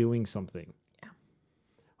else doing something. Yeah.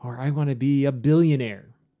 Or I want to be a billionaire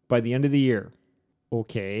by the end of the year.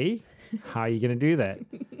 Okay. How are you going to do that?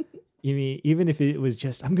 You mean, even if it was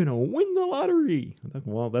just, I'm going to win the lottery.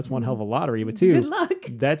 Well, that's one hell of a lottery, but two, good luck.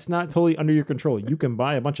 That's not totally under your control. You can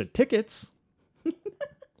buy a bunch of tickets,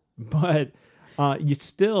 but you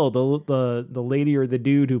still, the lady or the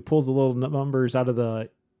dude who pulls the little numbers out of the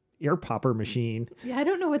air popper machine. Yeah, I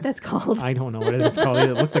don't know what that's called. I don't know what it's called.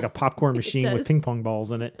 It looks like a popcorn machine with does. ping pong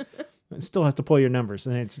balls in it. It still has to pull your numbers,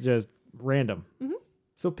 and it's just random. Mm-hmm.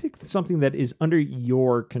 So pick something that is under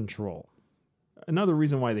your control. Another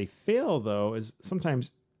reason why they fail, though, is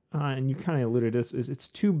sometimes, and you kind of alluded to this, is it's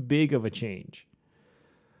too big of a change.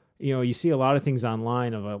 You know, you see a lot of things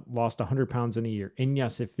online of lost 100 pounds in a year. And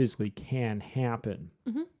yes, it physically can happen.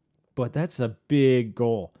 Mm-hmm. But that's a big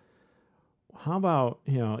goal. How about,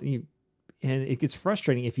 and it gets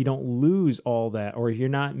frustrating if you don't lose all that, or if you're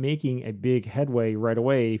not making a big headway right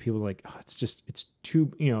away. People are like, oh, it's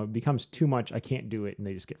too, it becomes too much. I can't do it. And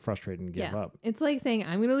they just get frustrated and give up. It's like saying,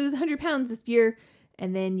 I'm going to lose 100 pounds this year.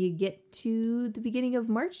 And then you get to the beginning of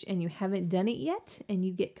March and you haven't done it yet. And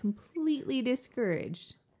you get completely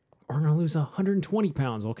discouraged. Or I'm going to lose 120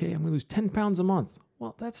 pounds. Okay, I'm going to lose 10 pounds a month.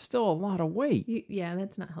 Well, that's still a lot of weight. Yeah,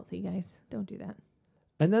 that's not healthy, guys. Don't do that.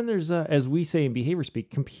 And then there's, as we say in behavior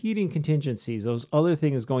speak, competing contingencies, those other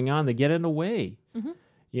things going on that get in the way. Mm-hmm.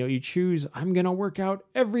 You choose, I'm going to work out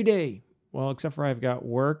every day. Well, except for I've got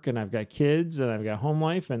work and I've got kids and I've got home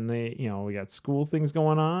life and we got school things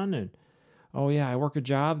going on. And, oh yeah, I work a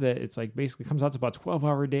job that it's like basically comes out to about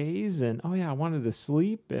 12-hour days. And, oh yeah, I wanted to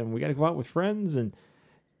sleep and we got to go out with friends. And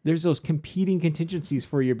there's those competing contingencies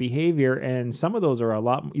for your behavior. And some of those are a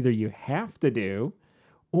lot, either you have to do,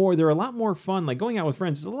 or they're a lot more fun. Like going out with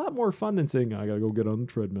friends is a lot more fun than saying, I got to go get on the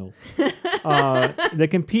treadmill. They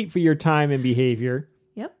compete for your time and behavior.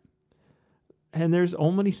 Yep. And there's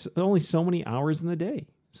only so many hours in the day.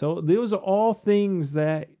 So those are all things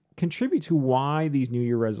that contribute to why these New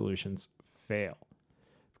Year resolutions fail.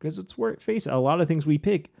 Because it's where, face it, a lot of things we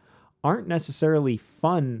pick aren't necessarily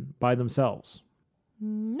fun by themselves.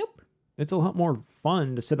 Nope. It's a lot more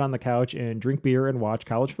fun to sit on the couch and drink beer and watch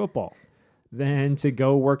college football than to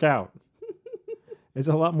go work out. It's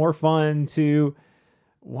a lot more fun to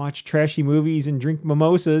watch trashy movies and drink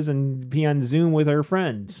mimosas and be on Zoom with our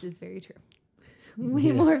friends. This is very true.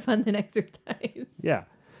 Way more fun than exercise. Yeah.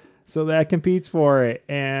 So that competes for it,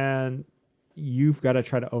 and you've got to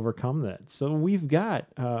try to overcome that. So we've got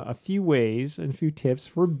a few ways and a few tips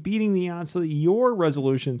for beating the odds so that your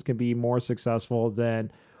resolutions can be more successful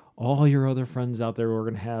than all your other friends out there who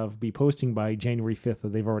are going to be posting by January 5th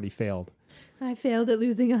that they've already failed. I failed at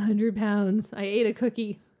losing 100 pounds. I ate a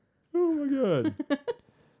cookie. Oh my God.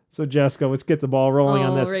 So Jessica, let's get the ball rolling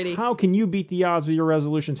on this. Alrighty. How can you beat the odds with your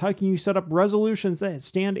resolutions? How can you set up resolutions that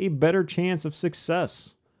stand a better chance of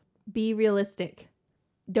success? Be realistic.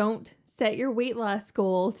 Don't set your weight loss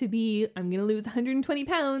goal to be, I'm going to lose 120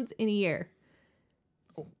 pounds in a year.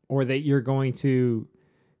 Or that you're going to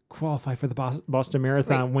qualify for the Boston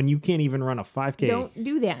Marathon when you can't even run a 5K. Don't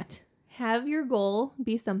do that. Have your goal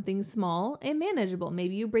be something small and manageable.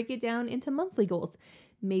 Maybe you break it down into monthly goals.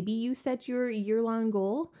 Maybe you set your year-long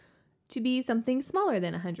goal to be something smaller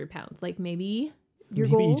than 100 pounds. Like maybe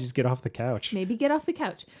you just get off the couch. Maybe get off the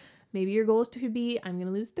couch. Maybe your goal is to be, I'm going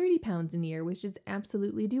to lose 30 pounds in a year, which is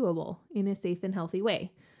absolutely doable in a safe and healthy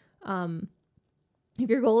way. If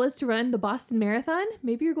your goal is to run the Boston Marathon,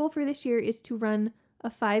 maybe your goal for this year is to run a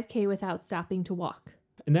 5K without stopping to walk.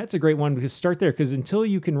 And that's a great one, because start there, because until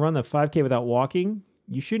you can run the 5K without walking,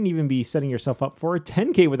 you shouldn't even be setting yourself up for a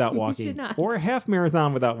 10K without walking. You should not. Or a half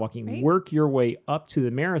marathon without walking. Right? Work your way up to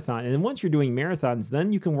the marathon. And then once you're doing marathons,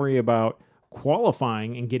 then you can worry about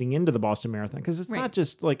qualifying and getting into the Boston Marathon, because it's not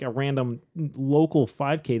just like a random local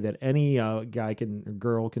 5K that any guy or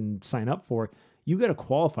girl can sign up for. You got to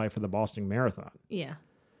qualify for the Boston Marathon. Yeah.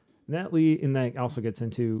 And that also gets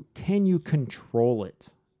into, can you control it?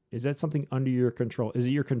 Is that something under your control? Is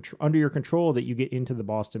it under your control that you get into the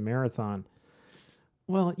Boston Marathon?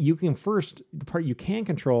 Well, the part you can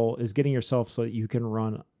control is getting yourself so that you can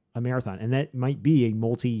run a marathon. And that might be a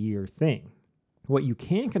multi-year thing. What you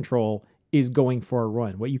can control is going for a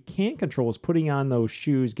run. What you can't control is putting on those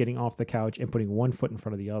shoes, getting off the couch, and putting one foot in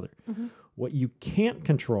front of the other. Mm-hmm. What you can't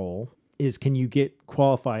control is, can you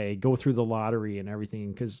go through the lottery and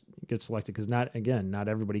everything, because get selected, because not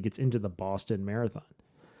everybody gets into the Boston Marathon.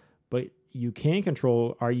 But you can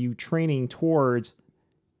control, are you training towards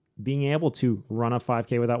being able to run a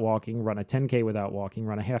 5K without walking, run a 10K without walking,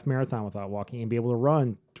 run a half marathon without walking, and be able to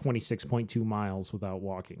run 26.2 miles without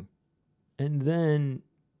walking? And then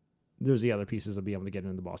there's the other pieces of being able to get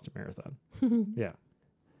into the Boston Marathon. Yeah.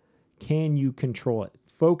 Can you control it?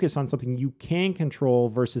 Focus on something you can control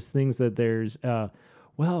versus things that there's, I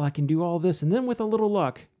can do all this, and then with a little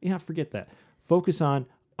luck, forget that. Focus on,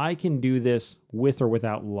 I can do this with or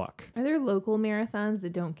without luck. Are there local marathons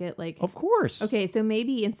that don't get Of course. Okay, so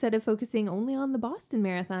maybe instead of focusing only on the Boston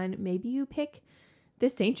Marathon, maybe you pick the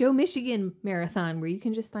St. Joe, Michigan Marathon, where you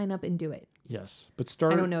can just sign up and do it. Yes, but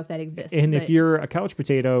start. I don't know if that exists. And but if you're a couch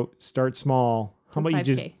potato, start small. How about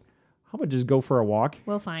 5K. How about just go for a walk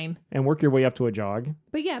Well, fine. and work your way up to a jog?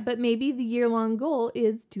 But maybe the year-long goal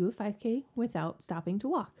is do a 5K without stopping to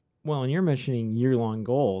walk. Well, and you're mentioning year-long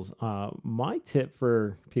goals. My tip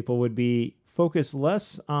for people would be focus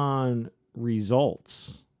less on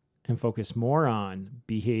results and focus more on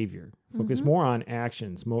behavior. Focus more on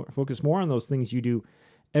actions. Focus more on those things you do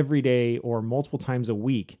every day or multiple times a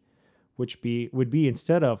week, which would be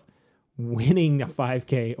instead of winning the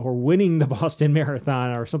 5K or winning the Boston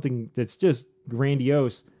Marathon or something that's just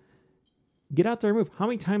grandiose. Get out there and move. How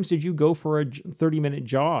many times did you go for a 30-minute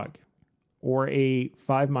jog or a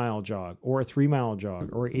 5-mile jog or a 3-mile jog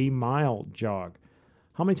or a mile jog?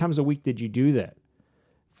 How many times a week did you do that?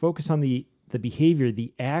 Focus on the behavior,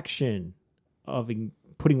 the action of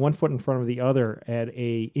putting one foot in front of the other at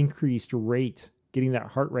a increased rate, getting that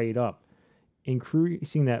heart rate up,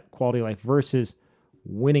 increasing that quality of life versus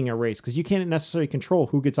winning a race, because you can't necessarily control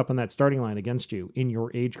who gets up on that starting line against you in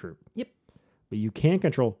your age group. Yep. But you can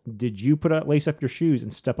control, did you lace up your shoes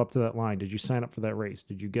and step up to that line? Did you sign up for that race?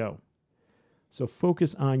 Did you go? So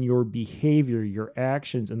focus on your behavior, your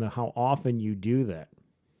actions, and how often you do that.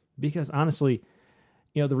 Because honestly,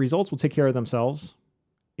 the results will take care of themselves.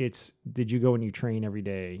 It's, did you go and you train every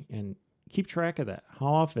day? And keep track of that. How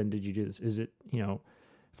often did you do this? Is it, you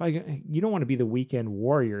don't want to be the weekend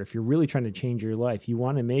warrior. If you're really trying to change your life, you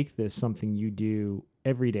want to make this something you do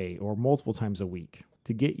every day or multiple times a week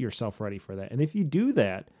to get yourself ready for that. And if you do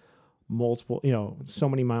that so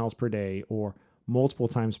many miles per day or multiple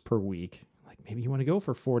times per week, like maybe you want to go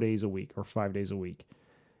for 4 days a week or 5 days a week,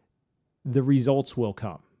 the results will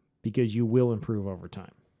come because you will improve over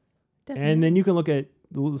time. Definitely. And then you can look at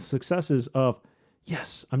the successes of,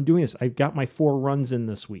 yes, I'm doing this. I've got my 4 runs in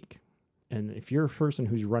this week. And if you're a person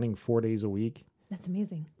who's running 4 days a week, that's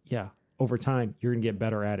amazing. Yeah. Over time, you're going to get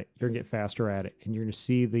better at it. You're going to get faster at it. And you're going to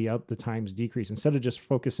see the times decrease instead of just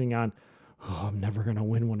focusing on, I'm never going to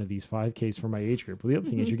win one of these 5Ks for my age group. Well, the other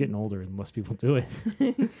thing is you're getting older and less people do it.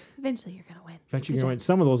 Eventually, you're going to win. Eventually, you're going to win.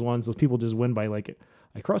 Some of those ones, those people just win by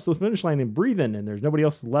I crossed the finish line and breathing, and there's nobody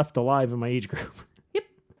else left alive in my age group. Yep.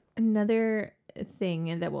 Another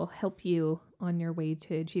thing that will help you on your way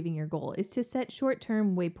to achieving your goal is to set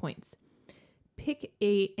short-term waypoints. Pick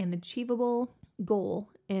an achievable goal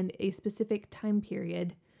and a specific time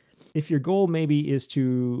period. If your goal maybe is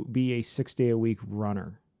to be a 6-day-a-week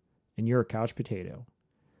runner and you're a couch potato,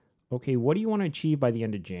 okay, what do you want to achieve by the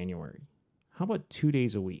end of January? How about 2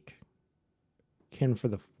 days a week? For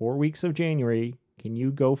the 4 weeks of January, can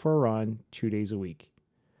you go for a run 2 days a week?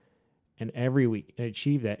 And every week and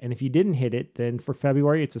achieve that. And if you didn't hit it, then for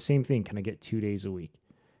February, it's the same thing. Can I get 2 days a week?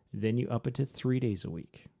 Then you up it to 3 days a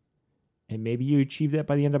week. And maybe you achieve that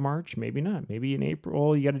by the end of March. Maybe not. Maybe in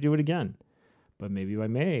April, you got to do it again. But maybe by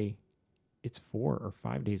May, it's 4 or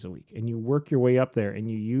 5 days a week. And you work your way up there and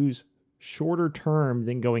you use shorter term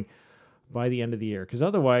than going by the end of the year. Because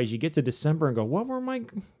otherwise, you get to December and go, what were my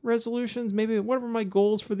resolutions? Maybe what were my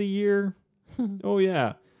goals for the year? Oh,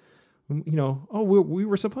 yeah. We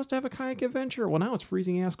were supposed to have a kayak adventure. Well, now it's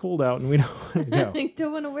freezing ass cold out and we don't want to go. I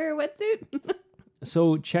don't want to wear a wetsuit.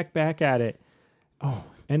 So check back at it. Oh,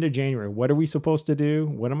 end of January. What are we supposed to do?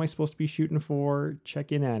 What am I supposed to be shooting for?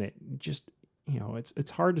 Check in at it. Just,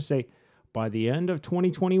 it's hard to say by the end of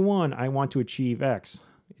 2021, I want to achieve X.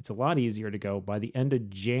 It's a lot easier to go by the end of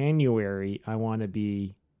January, I want to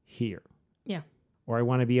be here. Yeah. Or I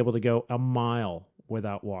want to be able to go a mile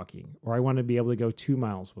without walking, or I want to be able to go 2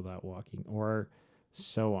 miles without walking, or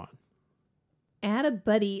so on. Add a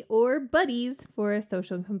buddy or buddies for a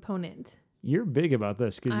social component. You're big about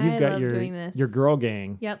this because you've got your girl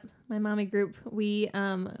gang. Yep, my mommy group. We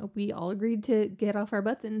all agreed to get off our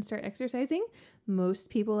butts and start exercising. Most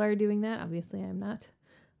people are doing that. Obviously, I'm not.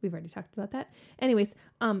 We've already talked about that. Anyways,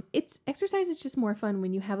 exercise is just more fun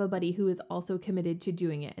when you have a buddy who is also committed to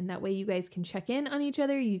doing it, and that way you guys can check in on each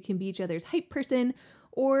other. You can be each other's hype person,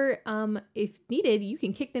 or if needed, you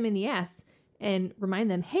can kick them in the ass and remind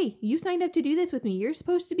them, "Hey, you signed up to do this with me. You're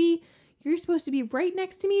supposed to be right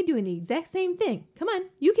next to me doing the exact same thing. Come on,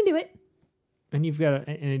 you can do it." And you've got,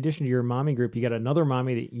 in addition to your mommy group, you got another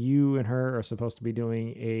mommy that you and her are supposed to be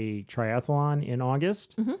doing a triathlon in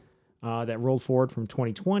August. Mm-hmm. That rolled forward from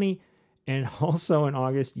 2020. And also in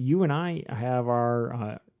August, you and I have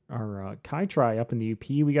our Kai Tri up in the UP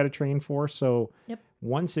we got to train for. So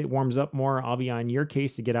Once it warms up more, I'll be on your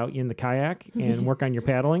case to get out in the kayak and work on your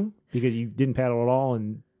paddling because you didn't paddle at all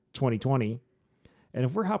in 2020. And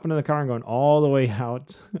if we're hopping in the car and going all the way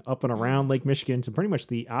out up and around Lake Michigan to pretty much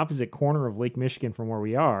the opposite corner of Lake Michigan from where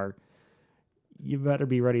we are, you better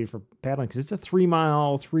be ready for paddling because it's a 3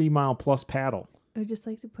 mile plus paddle. I would just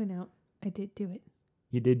like to point out, I did do it.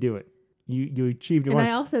 You did do it. You achieved it and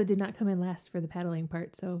once. I also did not come in last for the paddling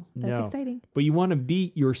part, so that's exciting. But you want to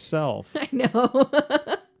beat yourself. I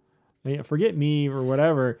know. Forget me or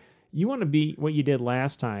whatever. You want to beat what you did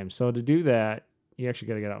last time. So to do that, you actually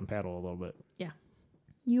got to get out and paddle a little bit. Yeah.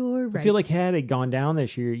 You're right. I feel like had it gone down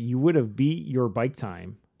this year, you would have beat your bike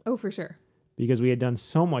time. Oh, for sure. Because we had done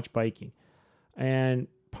so much biking. And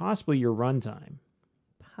possibly your run time.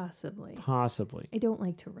 Possibly. I don't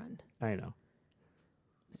like to run. I know.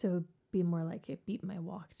 So it'd be more like it beat my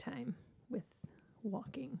walk time with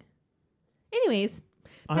walking. Anyways,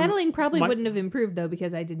 paddling probably wouldn't have improved, though,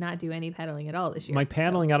 because I did not do any paddling at all this year. My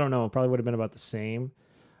paddling, I don't know, probably would have been about the same.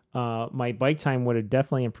 My bike time would have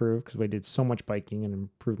definitely improved because I did so much biking and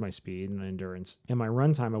improved my speed and endurance. And my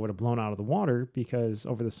run time, I would have blown out of the water because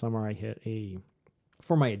over the summer I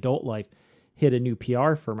for my adult life, hit a new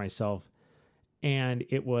PR for myself. And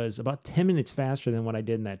it was about 10 minutes faster than what I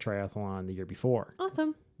did in that triathlon the year before.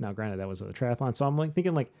 Awesome. Now, granted, that was a triathlon. So I'm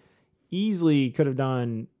thinking easily could have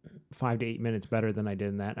done 5 to 8 minutes better than I did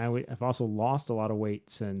in that. And I've also lost a lot of weight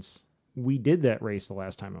since we did that race the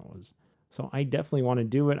last time it was. So I definitely want to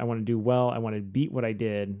do it. I want to do well. I want to beat what I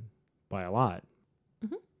did by a lot.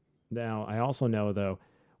 Mm-hmm. Now, I also know, though,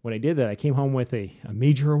 when I did that, I came home with a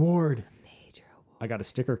major award. I got a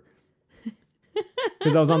sticker.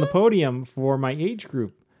 Because I was on the podium for my age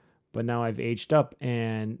group. But now I've aged up,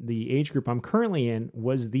 and the age group I'm currently in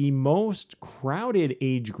was the most crowded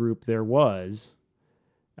age group there was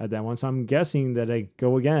at that one. So I'm guessing that I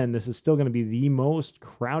go again. This is still going to be the most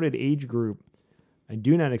crowded age group. I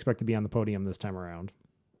do not expect to be on the podium this time around.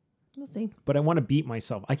 We'll see. But I want to beat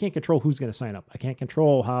myself. I can't control who's going to sign up. I can't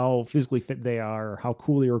control how physically fit they are or how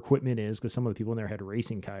cool your equipment is because some of the people in there had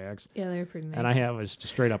racing kayaks. Yeah, they're pretty nice. And I have a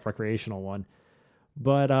straight up recreational one.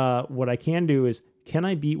 But what I can do is, can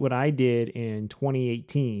I beat what I did in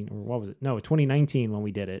 2018? Or what was it? No, 2019 when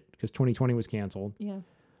we did it because 2020 was canceled. Yeah.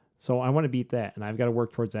 So I want to beat that, and I've got to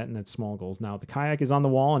work towards that, and that's small goals. Now, the kayak is on the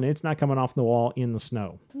wall, and it's not coming off the wall in the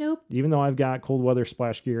snow. Nope. Even though I've got cold weather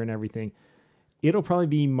splash gear and everything, it'll probably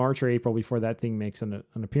be March or April before that thing makes an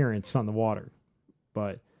appearance on the water.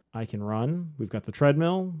 But I can run. We've got the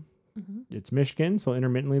treadmill. Mm-hmm. It's Michigan, so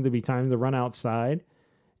intermittently there'll be time to run outside.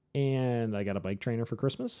 And I got a bike trainer for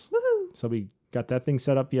Christmas. Woohoo! So we got that thing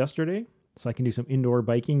set up yesterday. So I can do some indoor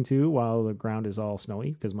biking too while the ground is all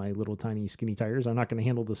snowy because my little tiny skinny tires are not going to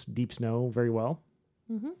handle this deep snow very well.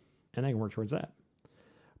 Mm-hmm. And I can work towards that.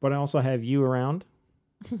 But I also have you around.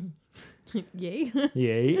 Yay.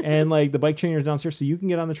 Yay. And the bike trainer's downstairs so you can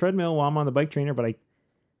get on the treadmill while I'm on the bike trainer.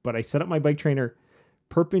 But I set up my bike trainer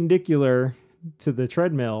perpendicular to the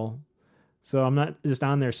treadmill so I'm not just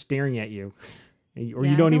on there staring at you. Or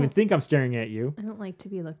you don't even think I'm staring at you. I don't like to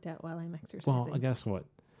be looked at while I'm exercising. Well, guess what?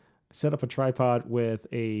 I set up a tripod with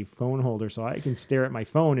a phone holder so I can stare at my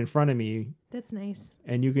phone in front of me. That's nice.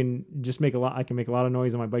 And you can just I can make a lot of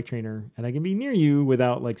noise on my bike trainer and I can be near you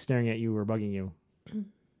without staring at you or bugging you.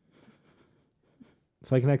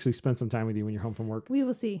 So I can actually spend some time with you when you're home from work. We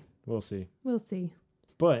will see. We'll see. We'll see.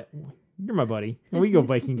 But you're my buddy. And we go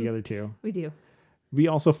biking together too. We do. Be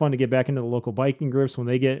also fun to get back into the local biking groups when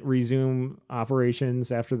they resume operations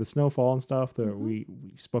after the snowfall and stuff. We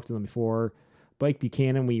spoke to them before. Bike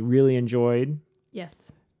Buchanan, we really enjoyed.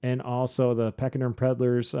 Yes. And also the Peckenderm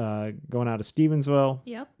Peddlers going out of Stevensville.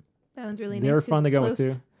 Yep. That one's really nice. They're fun to go with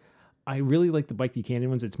too. I really like the Bike Buchanan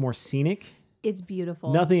ones. It's more scenic. It's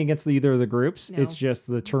beautiful. Nothing against either of the groups. No. It's just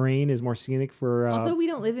the terrain is more scenic for... also, we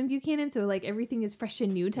don't live in Buchanan, so everything is fresh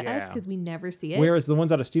and new to us because we never see it. Whereas the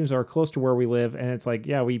ones out of Stevensville are close to where we live, and it's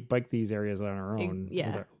we bike these areas on our own.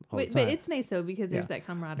 But it's nice though because there's that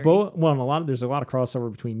camaraderie. There's a lot of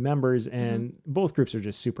crossover between members, and both groups are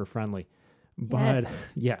just super friendly. But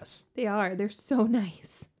yes, they are. They're so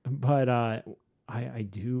nice. But I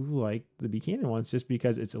do like the Buchanan ones just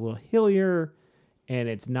because it's a little hillier. And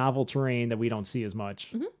it's novel terrain that we don't see as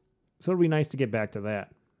much. Mm-hmm. So it'll be nice to get back to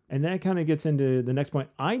that. And that kind of gets into the next point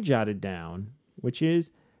I jotted down, which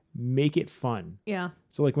is make it fun. Yeah.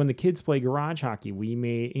 So when the kids play garage hockey, we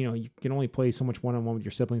may, you can only play so much one-on-one with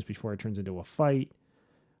your siblings before it turns into a fight.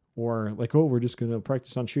 Or we're just going to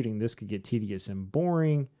practice on shooting. This could get tedious and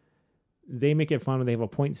boring. They make it fun when they have a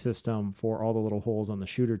point system for all the little holes on the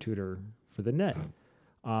shooter tutor for the net.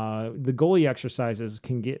 The goalie exercises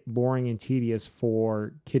can get boring and tedious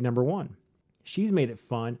for kid number 1. She's made it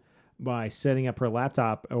fun by setting up her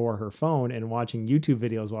laptop or her phone and watching YouTube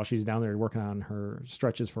videos while she's down there working on her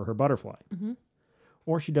stretches for her butterfly. Mm-hmm.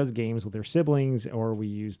 Or she does games with her siblings, or we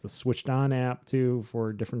use the Switched On app too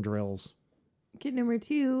for different drills. Kid number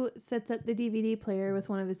 2 sets up the DVD player with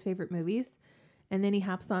one of his favorite movies, and then he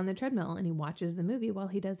hops on the treadmill and he watches the movie while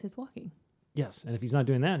he does his walking. Yes, and if he's not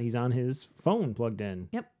doing that, he's on his phone plugged in.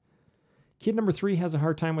 Yep. Kid number 3 has a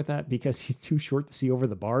hard time with that because he's too short to see over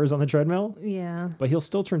the bars on the treadmill. Yeah. But he'll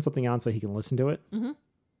still turn something on so he can listen to it. Mm-hmm.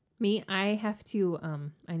 Me, I have to,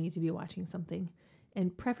 I need to be watching something.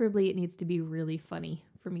 And preferably it needs to be really funny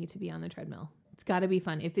for me to be on the treadmill. It's got to be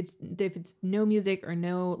fun. If it's no music or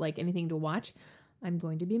no like anything to watch, I'm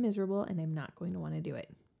going to be miserable and I'm not going to want to do it.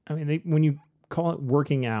 I mean, when you call it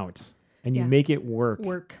working out and you make it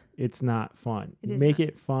work, it's not fun. Make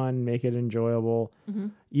it fun, make it enjoyable. Mm-hmm.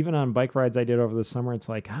 Even on bike rides I did over the summer, it's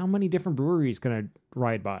like, how many different breweries can I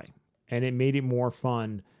ride by? And it made it more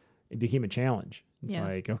fun. It became a challenge. It's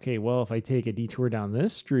like, okay, well, if I take a detour down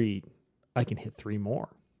this street, I can hit 3 more.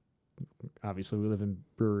 Obviously, we live in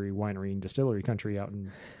brewery, winery, and distillery country out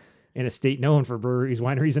in a state known for breweries,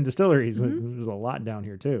 wineries, and distilleries. Mm-hmm. There's a lot down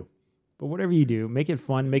here, too. But whatever you do, make it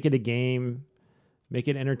fun, make it a game, make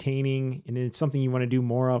it entertaining, and it's something you want to do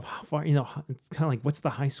more of. How far, it's kind of like, what's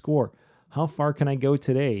the high score? How far can I go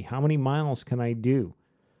today? How many miles can I do?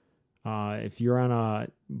 If you're on a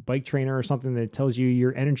bike trainer or something that tells you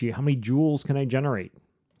your energy, how many joules can I generate?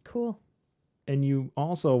 Cool. And you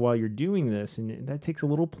also, while you're doing this, and that takes a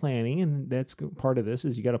little planning, and that's part of this,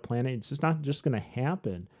 is you got to plan it. It's just not just going to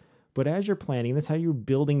happen. But as you're planning, that's how you're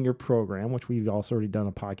building your program, which we've also already done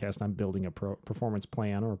a podcast on building a performance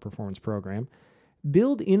plan or a performance program.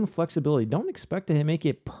 Build in flexibility. Don't expect to make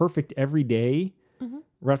it perfect every day,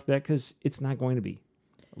 right off the bat, because it's not going to be.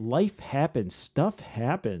 Life happens. Stuff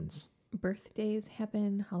happens. Birthdays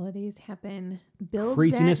happen. Holidays happen.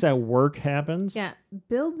 Craziness at work happens. Yeah.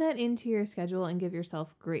 Build that into your schedule and give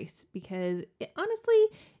yourself grace, because honestly,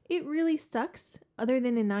 it really sucks, other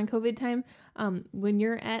than in non-COVID time, when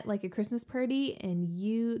you're at like a Christmas party and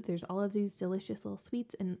there's all of these delicious little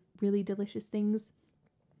sweets and really delicious things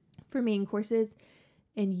for main courses,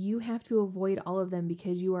 and you have to avoid all of them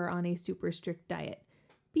because you are on a super strict diet.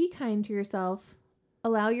 Be kind to yourself.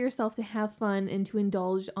 Allow yourself to have fun and to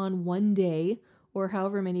indulge on one day or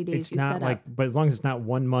however many days it's you not set like, up. But as long as it's not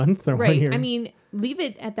 1 month or 1 right. year. I mean, leave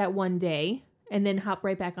it at that one day and then hop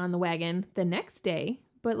right back on the wagon the next day.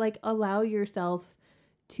 But like, allow yourself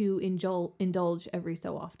to indulge every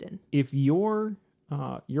so often. If your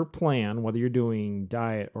plan, whether you're doing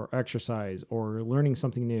diet or exercise or learning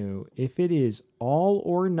something new, if it is all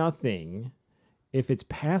or nothing, if it's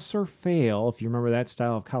pass or fail, if you remember that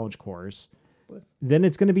style of college course, then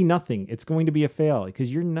it's going to be nothing. It's going to be a fail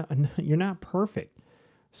because you're not perfect.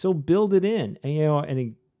 So build it in,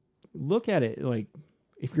 and look at it like,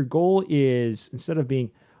 if your goal is, instead of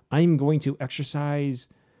being, I'm going to exercise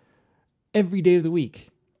every day of the week.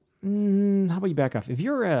 How about you back off? If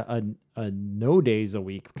you're a no days a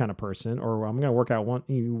week kind of person, or I'm going to work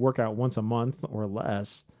out once a month or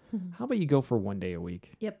less, how about you go for 1 day a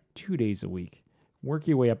week? Yep. 2 days a week. Work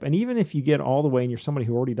your way up. And even if you get all the way and you're somebody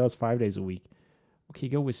who already does 5 days a week, okay,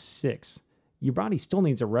 go with 6. Your body still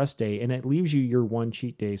needs a rest day, and it leaves you your one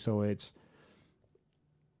cheat day. So it's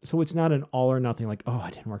not an all or nothing, like, oh,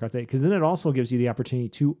 I didn't work out today. Because then it also gives you the opportunity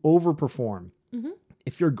to overperform. Mm-hmm.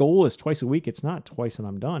 If your goal is twice a week, it's not twice and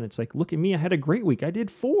I'm done. It's like, look at me, I had a great week. I did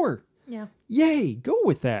 4. Yeah. Yay, go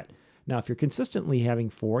with that. Now, if you're consistently having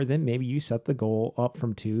 4, then maybe you set the goal up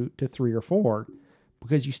from 2 to 3 or 4,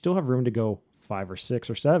 because you still have room to go 5 or 6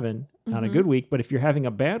 or 7 on a good week. But if you're having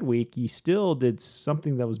a bad week, you still did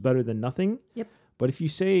something that was better than nothing. Yep. But if you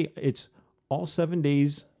say it's all 7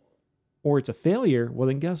 days or it's a failure, well,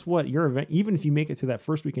 then guess what? Your event, even if you make it to that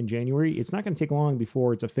first week in January, it's not going to take long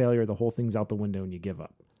before it's a failure. The whole thing's out the window and you give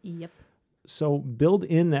up. Yep. So build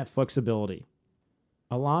in that flexibility.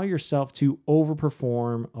 Allow yourself to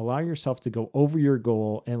overperform. Allow yourself to go over your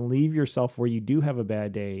goal and leave yourself where you do have a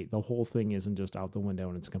bad day. The whole thing isn't just out the window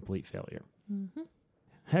and it's a complete failure. Mm-hmm.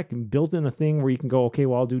 Heck, built in a thing where you can go, okay,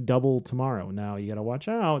 well, I'll do double tomorrow. Now you got to watch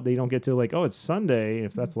out. They don't get to like, oh, it's Sunday,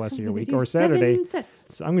 if that's the last of your week, or Saturday.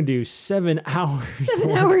 So I'm going to do 7 hours.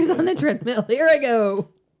 7 hours on the treadmill. Here I go.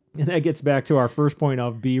 And that gets back to our first point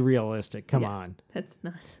of be realistic. Come on. That's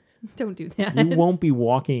not, don't do that. You won't be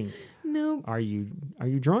walking. No. Are you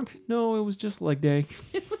drunk? No, it was just leg day.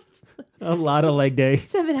 A lot of leg day.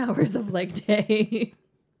 7 hours of leg day.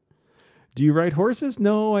 Do you ride horses?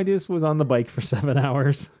 No, I just was on the bike for 7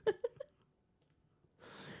 hours.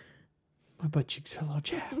 My butt cheeks are a little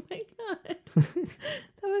chapped. Oh my God.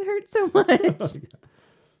 That would hurt so much.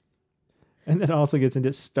 And that also gets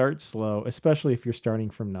into start slow, especially if you're starting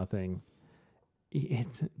from nothing.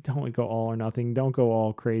 Don't go all or nothing. Don't go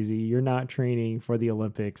all crazy. You're not training for the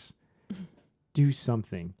Olympics. Do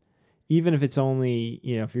something. even if it's only,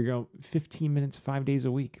 if you're going 15 minutes 5 days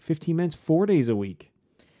a week, 15 minutes 4 days a week.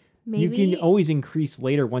 Maybe, you can always increase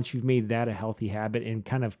later once you've made that a healthy habit and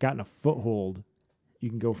kind of gotten a foothold. You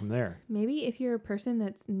can go from there. Maybe if you're a person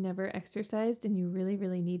that's never exercised and you really,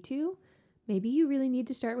 really need to, maybe you really need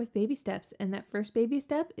to start with baby steps. And that first baby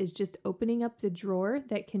step is just opening up the drawer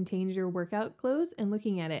that contains your workout clothes and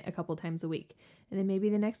looking at it a couple times a week. And then maybe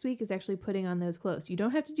the next week is actually putting on those clothes. You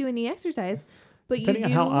don't have to do any exercise, but depending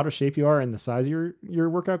on how out of shape you are and the size of your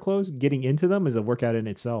workout clothes, getting into them is a workout in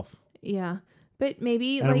itself. Yeah. But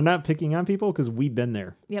maybe and I'm not picking on people because we've been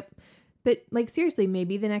there. Yep. But seriously,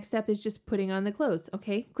 maybe the next step is just putting on the clothes.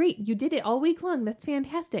 Okay, great. You did it all week long. That's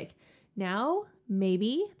fantastic. Now,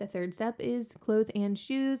 maybe the third step is clothes and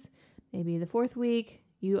shoes. Maybe the fourth week,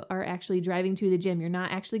 you are actually driving to the gym. You're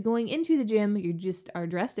not actually going into the gym. You just are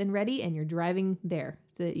dressed and ready and you're driving there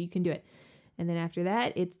so that you can do it. And then after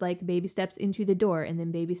that, it's like baby steps into the door and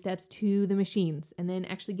then baby steps to the machines and then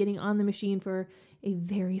actually getting on the machine for a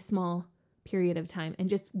very small period of time and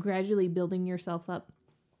just gradually building yourself up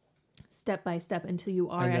step by step until you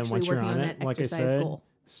are actually working on that exercise goal.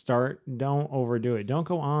 Don't overdo it. Don't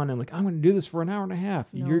go on and I'm going to do this for an hour and a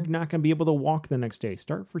half. No. You're not going to be able to walk the next day.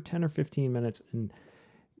 Start for 10 or 15 minutes and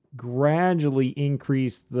gradually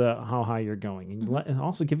increase how high you're going. And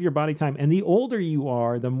also give your body time. And the older you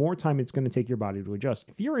are, the more time it's going to take your body to adjust.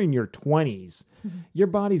 If you're in your 20s, your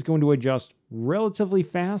body's going to adjust relatively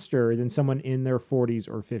faster than someone in their 40s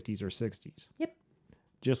or 50s or 60s. Yep.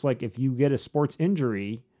 Just like if you get a sports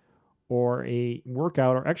injury or a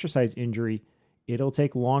workout or exercise injury, it'll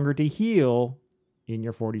take longer to heal in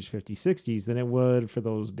your 40s, 50s, 60s than it would for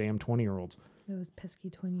those damn 20-year-olds. Those pesky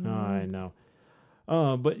 20-year-olds. I know.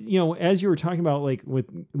 But, as you were talking about, with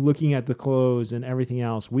looking at the clothes and everything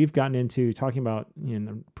else, we've gotten into talking about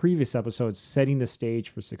in previous episodes, setting the stage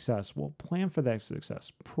for success. Well, plan for that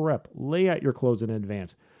success. Prep. Lay out your clothes in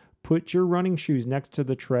advance. Put your running shoes next to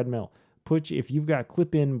the treadmill. If you've got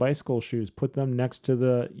clip-in bicycle shoes, put them next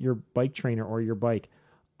to your bike trainer or your bike.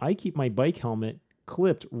 I keep my bike helmet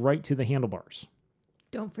clipped right to the handlebars.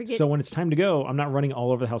 Don't forget. So when it's time to go, I'm not running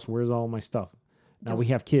all over the house. Where's all my stuff? Now we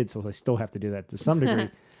have kids, so I still have to do that to some degree.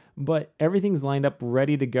 But everything's lined up,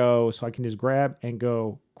 ready to go, so I can just grab and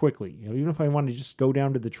go quickly. Even if I want to just go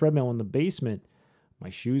down to the treadmill in the basement, my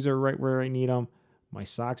shoes are right where I need them. My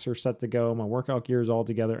socks are set to go. My workout gear is all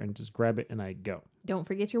together, and just grab it and I go. Don't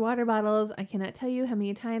forget your water bottles. I cannot tell you how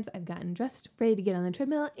many times I've gotten dressed, ready to get on the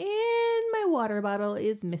treadmill, and my water bottle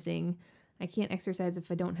is missing. I can't exercise if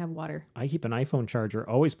I don't have water. I keep an iPhone charger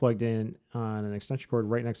always plugged in on an extension cord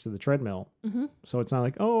right next to the treadmill. Mm-hmm. So it's not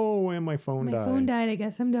and my phone died. My phone died. I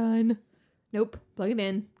guess I'm done. Nope. Plug it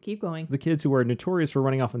in. Keep going. The kids who are notorious for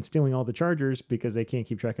running off and stealing all the chargers because they can't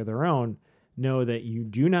keep track of their own know that you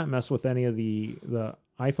do not mess with any of the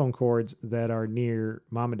iPhone cords that are near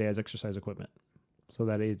mom and dad's exercise equipment so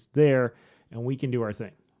that it's there and we can do our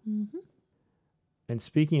thing. Mm-hmm. And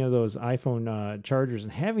speaking of those iPhone chargers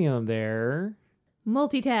and having them there...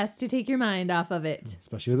 multitask to take your mind off of it.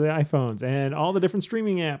 Especially with the iPhones and all the different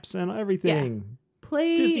streaming apps and everything. Yeah.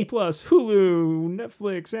 Play... Disney Plus, Hulu,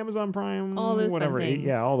 Netflix, Amazon Prime, all those whatever. Fun things.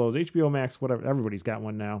 Yeah, all those. HBO Max, whatever. Everybody's got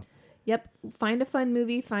one now. Yep. Find a fun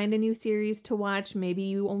movie. Find a new series to watch. Maybe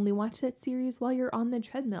you only watch that series while you're on the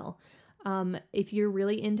treadmill. If you're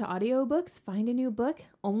really into audiobooks, find a new book.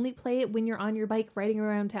 Only play it when you're on your bike riding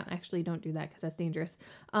around town. Actually, don't do that because that's dangerous.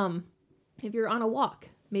 If you're on a walk,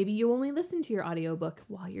 maybe you only listen to your audiobook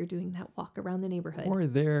while you're doing that walk around the neighborhood. Or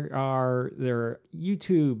there are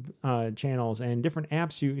YouTube channels and different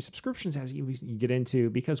apps, subscriptions apps you get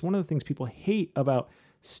into, because one of the things people hate about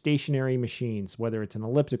stationary machines, whether it's an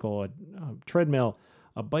elliptical, a treadmill,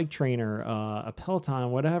 a bike trainer, a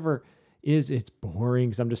Peloton, whatever, is it's boring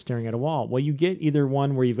because I'm just staring at a wall. Well, you get either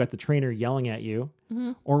one where you've got the trainer yelling at you,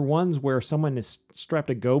 mm-hmm. or ones where someone has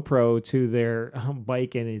strapped a GoPro to their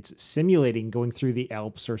bike and it's simulating going through the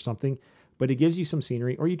Alps or something, but it gives you some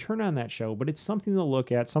scenery, or you turn on that show, but it's something to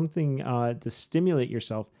look at, something to stimulate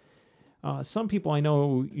yourself. Some people I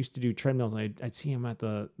know used to do treadmills, and I'd see them at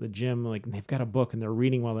the gym, and they've got a book and they're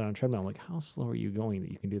reading while they're on a treadmill. I'm like, how slow are you going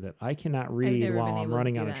that you can do that? I cannot read while I'm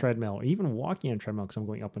running on a treadmill, or even walking on a treadmill because I'm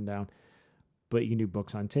going up and down. But you can do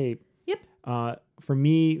books on tape. Yep. For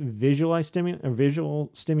me, visual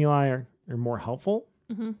stimuli are more helpful.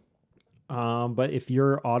 Mm-hmm. But if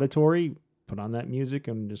you're auditory, put on that music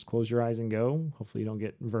and just close your eyes and go. Hopefully you don't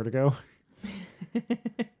get vertigo.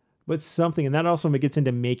 But something, and that also gets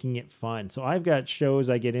into making it fun. So I've got shows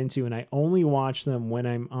I get into, and I only watch them when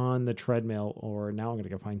I'm on the treadmill, or now I'm going to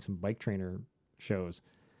go find some bike trainer shows.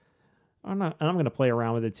 I'm going to play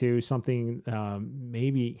around with it too. Something,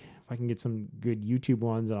 maybe if I can get some good YouTube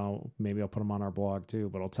ones, maybe I'll put them on our blog too,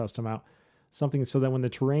 but I'll test them out. Something so that when the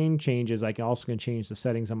terrain changes, I can also change the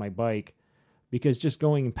settings on my bike, because just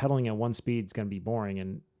going and pedaling at one speed is going to be boring.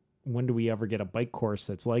 And when do we ever get a bike course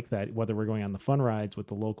that's like that? Whether we're going on the fun rides with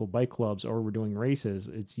the local bike clubs or we're doing races,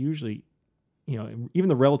 it's usually, even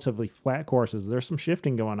the relatively flat courses, there's some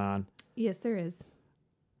shifting going on. Yes, there is.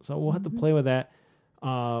 So we'll have to play with that.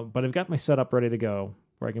 But I've got my setup ready to go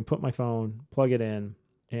where I can put my phone, plug it in,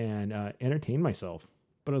 and entertain myself.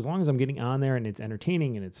 But as long as I'm getting on there and it's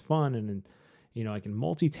entertaining and it's fun and I can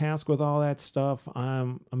multitask with all that stuff,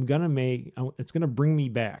 it's gonna bring me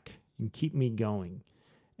back and keep me going.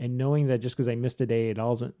 And knowing that just because I missed a day, it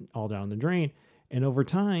all's all down the drain. And over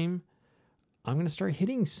time, I'm gonna start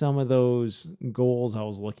hitting some of those goals I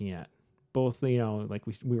was looking at. Both, like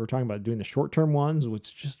we were talking about doing the short-term ones,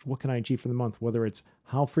 which just what can I achieve for the month, whether it's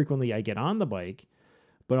how frequently I get on the bike,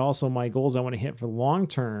 but also my goals I want to hit for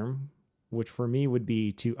long-term, which for me would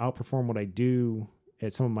be to outperform what I do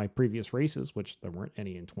at some of my previous races, which there weren't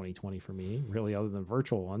any in 2020 for me, really, other than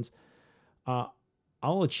virtual ones.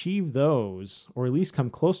 I'll achieve those, or at least come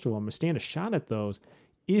close to them, or stand a shot at those,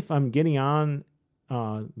 if I'm getting on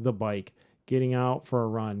the bike, getting out for a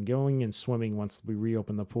run, going and swimming once we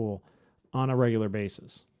reopen the pool on a regular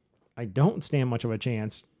basis. I don't stand much of a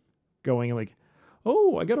chance going like,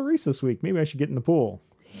 oh, I got a race this week, maybe I should get in the pool.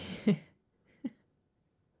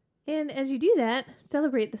 And as you do that,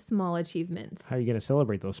 celebrate the small achievements. How are you going to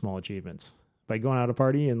celebrate those small achievements? By going out to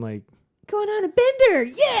party and like going on a bender,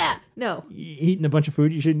 yeah. No, eating a bunch of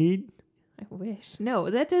food you shouldn't eat. I wish. No,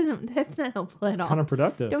 that's not helpful at all. It's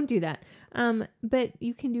counterproductive. Don't do that. But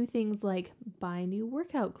you can do things like buy new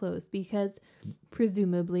workout clothes, because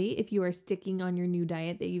presumably if you are sticking on your new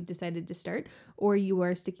diet that you've decided to start, or you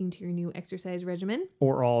are sticking to your new exercise regimen,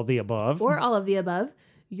 or all of the above,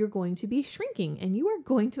 you're going to be shrinking and you are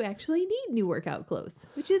going to actually need new workout clothes,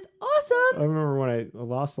 which is awesome. I remember when I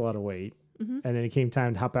lost a lot of weight and then it came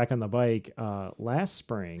time to hop back on the bike last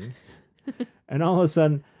spring and all of a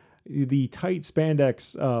sudden the tight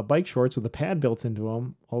spandex bike shorts with the pad built into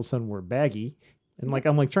them all of a sudden were baggy. And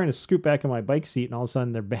I'm trying to scoot back in my bike seat and all of a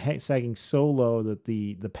sudden they're sagging so low that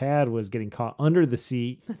the pad was getting caught under the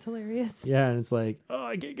seat. That's hilarious. Yeah. And it's like, oh,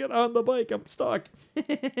 I can't get on the bike. I'm stuck.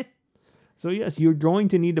 So yes, you're going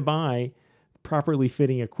to need to buy properly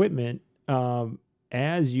fitting equipment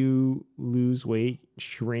as you lose weight,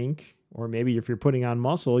 shrink, or maybe if you're putting on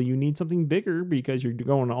muscle, you need something bigger because you're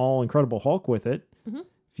going all Incredible Hulk with it. Mm-hmm.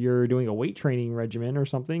 If you're doing a weight training regimen or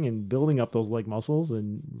something and building up those leg muscles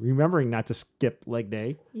and remembering not to skip leg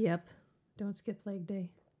day. Yep. Don't skip leg day.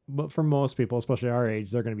 But for most people, especially our age,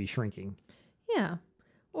 they're going to be shrinking. Yeah.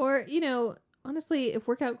 Or, honestly, if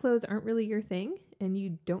workout clothes aren't really your thing and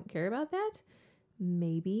you don't care about that,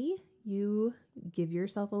 maybe you give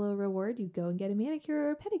yourself a little reward. You go and get a manicure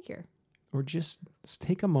or a pedicure. Or just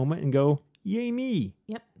take a moment and go, yay me.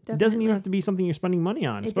 Yep. Definitely. It doesn't even have to be something you're spending money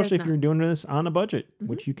on, especially if you're doing this on a budget,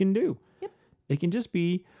 which you can do. Yep. It can just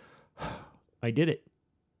be, I did it.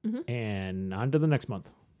 And on to the next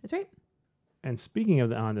month. That's right. And speaking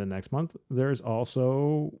of on to the next month, there's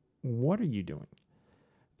also, what are you doing?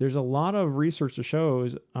 There's a lot of research that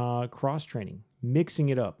shows cross-training, mixing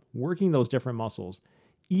it up, working those different muscles.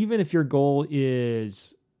 Even if your goal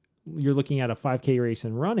is you're looking at a 5K race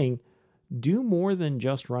and running, do more than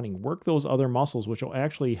just running. Work those other muscles, which will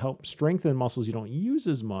actually help strengthen muscles you don't use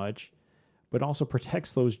as much, but also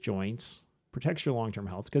protects those joints, protects your long-term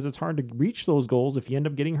health, because it's hard to reach those goals if you end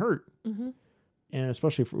up getting hurt. Mm-hmm. And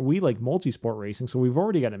especially if we like multi-sport racing, so we've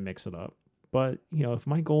already got to mix it up. But, if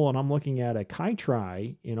my goal, and I'm looking at a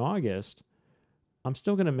Kai-Tri in August, I'm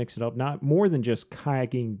still going to mix it up, not more than just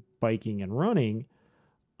kayaking, biking, and running.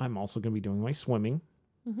 I'm also going to be doing my swimming.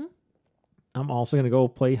 Mm-hmm. I'm also going to go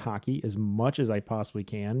play hockey as much as I possibly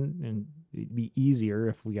can, and it'd be easier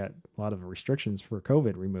if we got a lot of restrictions for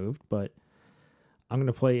COVID removed, but I'm going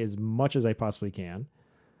to play as much as I possibly can.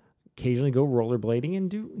 Occasionally go rollerblading and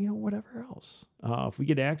do, whatever else. If we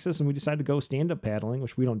get access and we decide to go stand-up paddling,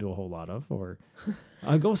 which we don't do a whole lot of, or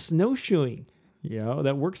go snowshoeing,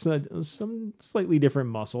 that works some slightly different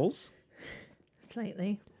muscles.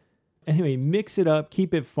 Slightly. Anyway, mix it up,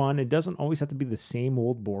 keep it fun. It doesn't always have to be the same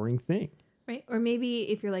old boring thing. Right. Or maybe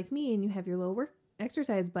if you're like me and you have your little work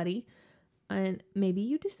exercise buddy, and maybe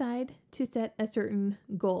you decide to set a certain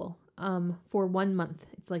goal for 1 month.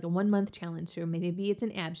 It's like a 1 month challenge. So maybe it's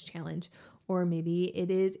an abs challenge, or maybe it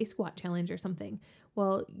is a squat challenge or something.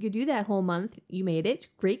 Well, you do that whole month. You made it.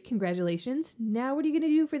 Great. Congratulations. Now what are you going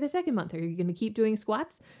to do for the second month? Are you going to keep doing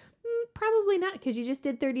squats? Probably not, because you just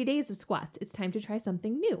did 30 days of squats. It's time to try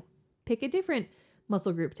something new. Pick a different,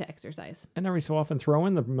 muscle group to exercise. And every so often throw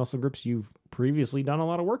in the muscle groups you've previously done a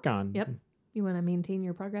lot of work on. Yep. You want to maintain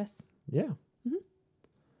your progress? Yeah.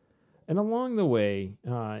 And along the way,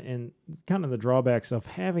 and kind of the drawbacks of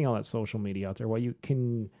having all that social media out there, while you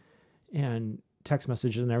can, and text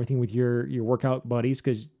messages and everything with your workout buddies,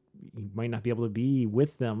 because you might not be able to be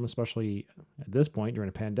with them, especially at this point during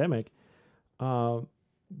a pandemic. At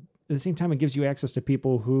the same time, it gives you access to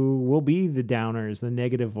people who will be the downers, the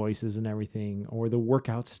negative voices and everything, or the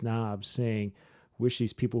workout snobs saying, wish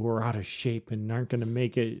these people who are out of shape and aren't going to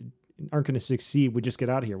make it, aren't going to succeed would just get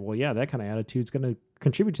out of here. Well, yeah, that kind of attitude is going to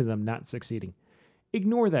contribute to them not succeeding.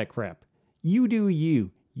 Ignore that crap. You do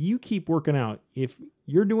you. You keep working out. If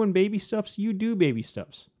you're doing baby steps, you do baby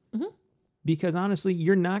steps. Because honestly,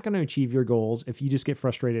 you're not going to achieve your goals if you just get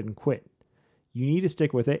frustrated and quit. You need to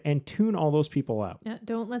stick with it and tune all those people out. Yeah,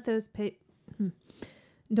 don't let those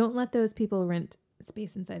people rent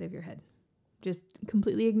space inside of your head. Just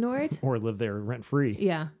completely ignore it. Or live there rent free.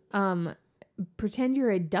 Yeah. Pretend you're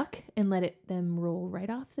a duck and let them roll right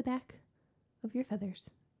off the back of your feathers.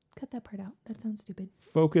 Cut that part out. That sounds stupid.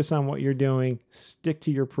 Focus on what you're doing. Stick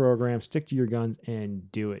to your program. Stick to your guns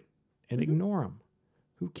and do it. And ignore them.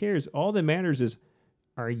 Who cares? All that matters is,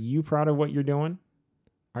 are you proud of what you're doing?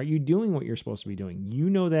 Are you doing what you're supposed to be doing?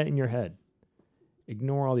 You know that in your head.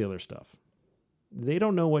 Ignore all the other stuff. They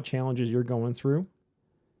don't know what challenges you're going through.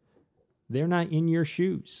 They're not in your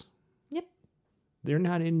shoes. Yep. They're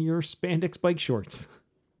not in your spandex bike shorts.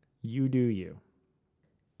 You do you.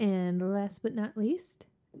 And last but not least,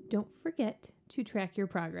 don't forget to track your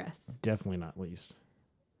progress. Definitely not least.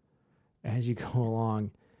 As you go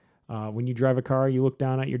along, when you drive a car, you look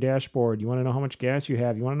down at your dashboard. You want to know how much gas you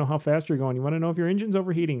have. You want to know how fast you're going. You want to know if your engine's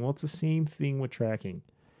overheating. Well, it's the same thing with tracking.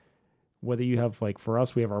 Whether you have, like for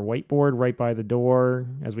us, we have our whiteboard right by the door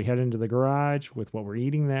as we head into the garage with what we're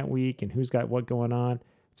eating that week and who's got what going on.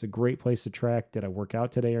 It's a great place to track, did I work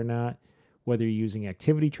out today or not? Whether you're using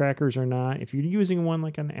activity trackers or not. If you're using one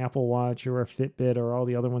like an Apple Watch or a Fitbit or all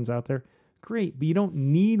the other ones out there, great. But you don't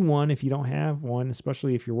need one if you don't have one,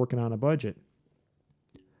 especially if you're working on a budget.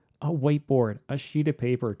 A whiteboard, a sheet of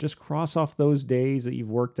paper. Just cross off those days that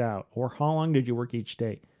you've worked out or how long did you work each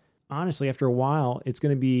day. Honestly, after a while, it's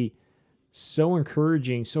going to be so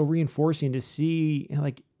encouraging, so reinforcing to see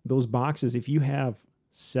like those boxes. If you have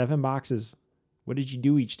 7 boxes, what did you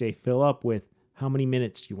do each day? Fill up with how many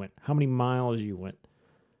minutes you went, how many miles you went,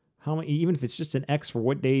 how many, even if it's just an X for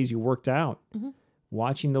what days you worked out.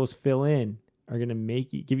 Watching those fill in are going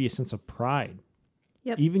to give you a sense of pride.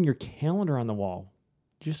 Yep. Even your calendar on the wall.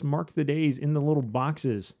 Just mark the days in the little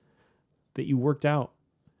boxes that you worked out,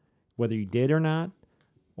 whether you did or not,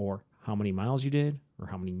 or how many miles you did, or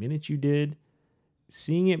how many minutes you did.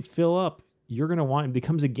 Seeing it fill up, you're going to want, it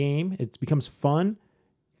becomes a game. It becomes fun.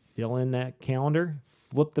 Fill in that calendar,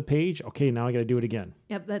 flip the page. Okay, now I got to do it again.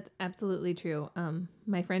 Yep, that's absolutely true.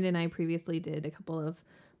 My friend and I previously did a couple of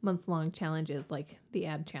month-long challenges, like the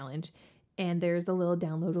ab challenge. And there's a little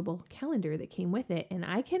downloadable calendar that came with it. And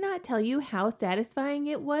I cannot tell you how satisfying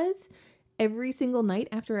it was every single night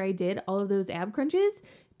after I did all of those ab crunches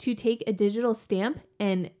to take a digital stamp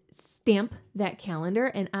and stamp that calendar.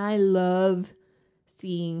 And I love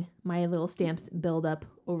seeing my little stamps build up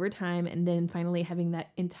over time and then finally having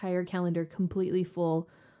that entire calendar completely full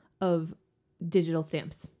of digital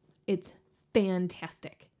stamps. It's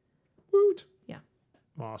fantastic. Woot. Yeah.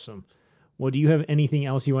 Awesome. Well, do you have anything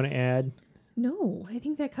else you want to add? No, I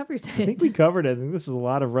think that covers it. I think we covered it. I think this is a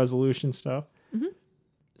lot of resolution stuff.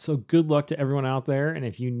 So good luck to everyone out there. And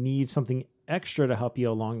if you need something extra to help you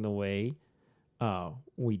along the way,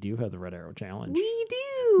 we do have the Red Arrow Challenge. We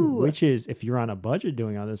do. Which is, if you're on a budget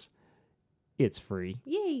doing all this, it's free.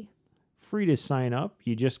 Yay. Free to sign up.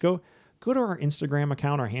 You just go to our Instagram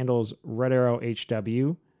account. Our handle is Red Arrow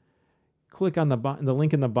HW. Click on the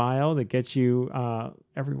link in the bio that gets you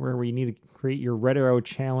everywhere where you need to create your Red Arrow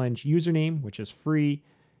Challenge username, which is free.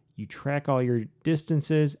 You track all your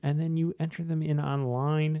distances, and then you enter them in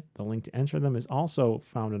online. The link to enter them is also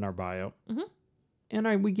found in our bio.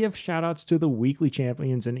 And we give shout-outs to the weekly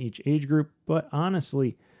champions in each age group. But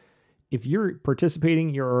honestly, if you're participating,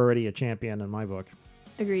 you're already a champion in my book.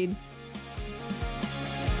 Agreed.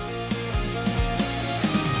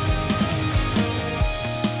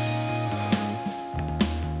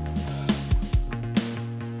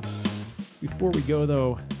 Before we go,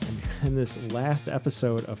 though, in this last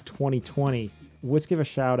episode of 2020, let's give a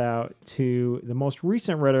shout out to the most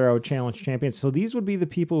recent Red Arrow Challenge champions. So these would be the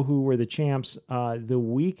people who were the champs the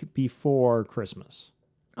week before Christmas.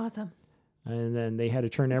 Awesome. And then they had to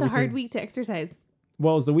turn It's everything. a hard week to exercise.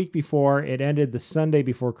 Well, it was the week before. It ended the Sunday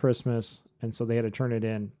before Christmas, and so they had to turn it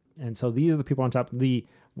in And so these are the people on top.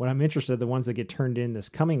 What I'm interested, the ones that get turned in this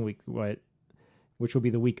coming week, which will be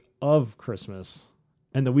the week of Christmas.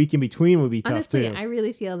 And the week in between would be tough Honestly, too. I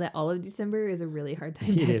really feel that all of December is a really hard time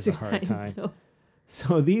It to is a exercise. hard time. So.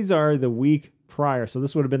 So these are the week prior. So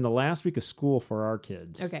this would have been the last week of school for our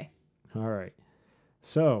kids. Okay. All right.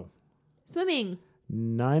 So Swimming.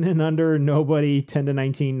 9 and under, nobody. 10 to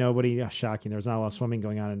 19, nobody. Shocking. There's not a lot of swimming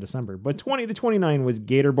going on in December. But 20 to 29 was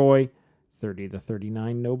Gator Boy. 30 to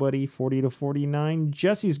 39, nobody. 40 to 49,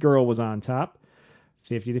 Jesse's Girl was on top.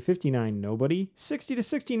 50 to 59, nobody. 60 to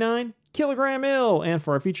 69, Kilogram Ill. And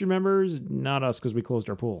for our featured members, not us because we closed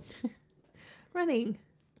our pool. Running.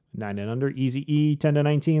 9 and under, Easy E. 10 to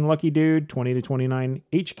 19, Lucky Dude. 20 to 29,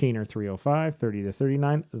 H. Kaner 305. 30 to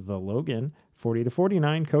 39, The Logan. 40 to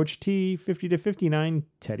 49, Coach T. 50 to 59,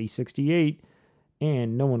 Teddy 68.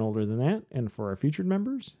 And no one older than that. And for our featured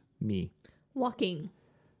members, me. Walking.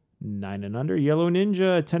 9 and under, Yellow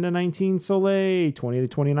Ninja. 10 to 19, Soleil. 20 to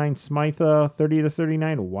 29, Smitha. 30 to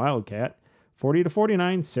 39, Wildcat. 40 to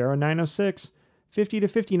 49, Sarah 906. 50 to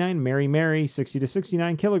 59, Mary Mary. 60 to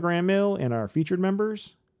 69, Kilogram Mill. And our featured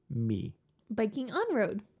members, me. Biking on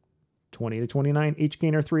road. 20 to 29, H.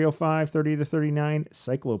 Kaner 305. 30 to 39,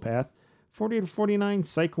 Cyclopath. 40 to 49,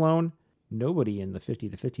 Cyclone. Nobody in the 50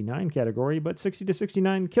 to 59 category, but 60 to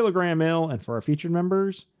 69, Kilogram Mill. And for our featured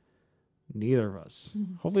members, neither of us.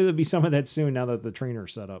 Hopefully there'll be some of that soon now that the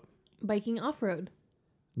trainer's set up. Biking off-road.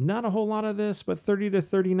 Not a whole lot of this, but 30 to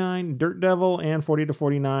 39, Dirt Devil. And 40 to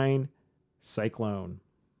 49, Cyclone.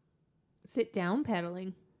 Sit down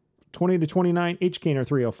paddling. 20 to 29, H. Kaner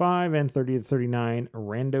 305. And 30 to 39,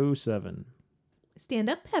 Rando 7. Stand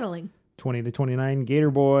up paddling. 20 to 29,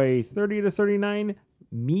 Gator Boy. 30 to 39,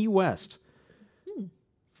 Me West.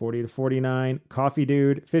 40 to 49, Coffee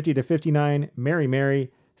Dude. 50 to 59, Mary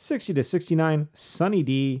Mary. 60 to 69, Sunny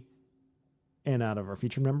D. And out of our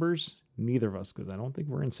featured members, neither of us, because I don't think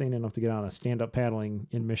we're insane enough to get on a stand-up paddling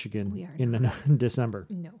in Michigan in December.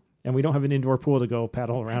 No. And we don't have an indoor pool to go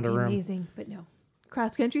paddle around a room. Amazing, but no.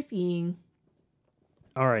 Cross-country skiing.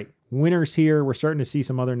 All right, winners here. We're starting to see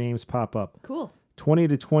some other names pop up. Cool. 20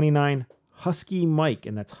 to 29, Husky Mike,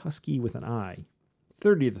 and that's Husky with an I.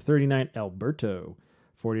 30 to 39, Alberto.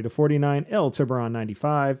 40 to 49, El Tiburon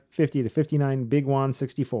 95. 50 to 59, Big Juan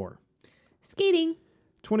 64. Skating.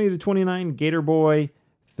 20 to 29, Gator Boy.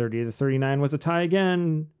 30 to 39 was a tie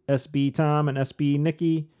again, SB Tom and SB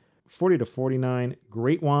Nikki. 40 to 49,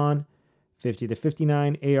 Great Juan. 50 to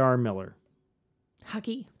 59, AR Miller.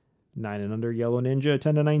 Hockey. 9 and under, Yellow Ninja.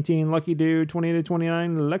 10 to 19, Lucky Dude. 20 to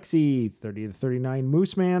 29, Lexi. 30 to 39,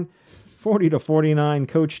 Moose Man. 40 to 49,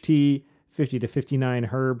 Coach T. 50 to 59,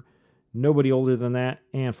 Herb. Nobody older than that.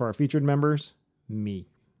 And for our featured members, me.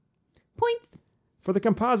 Points. For the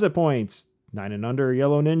composite points, 9 and under,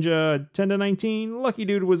 Yellow Ninja. 10 to 19, Lucky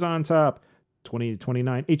Dude was on top. 20 to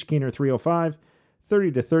 29, H. Kaner 305.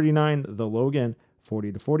 30 to 39, The Logan.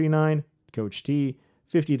 40 to 49, Coach T.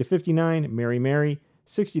 50 to 59, Mary Mary.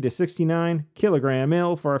 60 to 69, Kilogram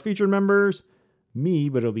Mill. For our featured members, me.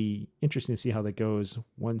 But it'll be interesting to see how that goes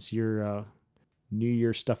once your New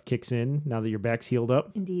Year stuff kicks in, now that your back's healed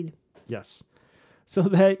up. Indeed. Yes. So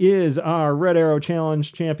that is our Red Arrow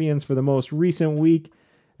Challenge champions for the most recent week.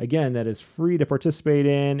 Again, that is free to participate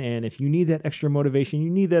in. And if you need that extra motivation, you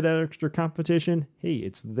need that extra competition, hey,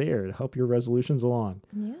 it's there to help your resolutions along.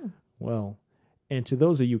 Yeah. Well, and to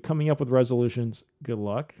those of you coming up with resolutions, good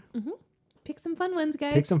luck. Mm-hmm. Pick some fun ones,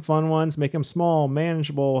 guys. Pick some fun ones. Make them small,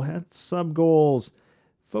 manageable, have sub goals.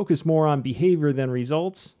 Focus more on behavior than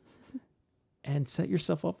results. And set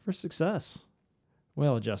yourself up for success.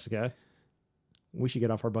 Well, Jessica, we should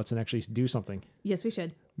get off our butts and actually do something. Yes, we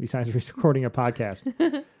should. Besides recording a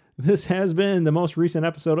podcast. This has been the most recent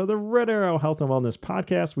episode of the Red Arrow Health and Wellness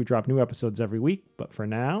Podcast. We drop new episodes every week, but for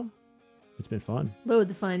now, it's been fun.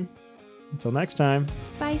 Loads of fun. Until next time.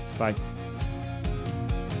 Bye. Bye.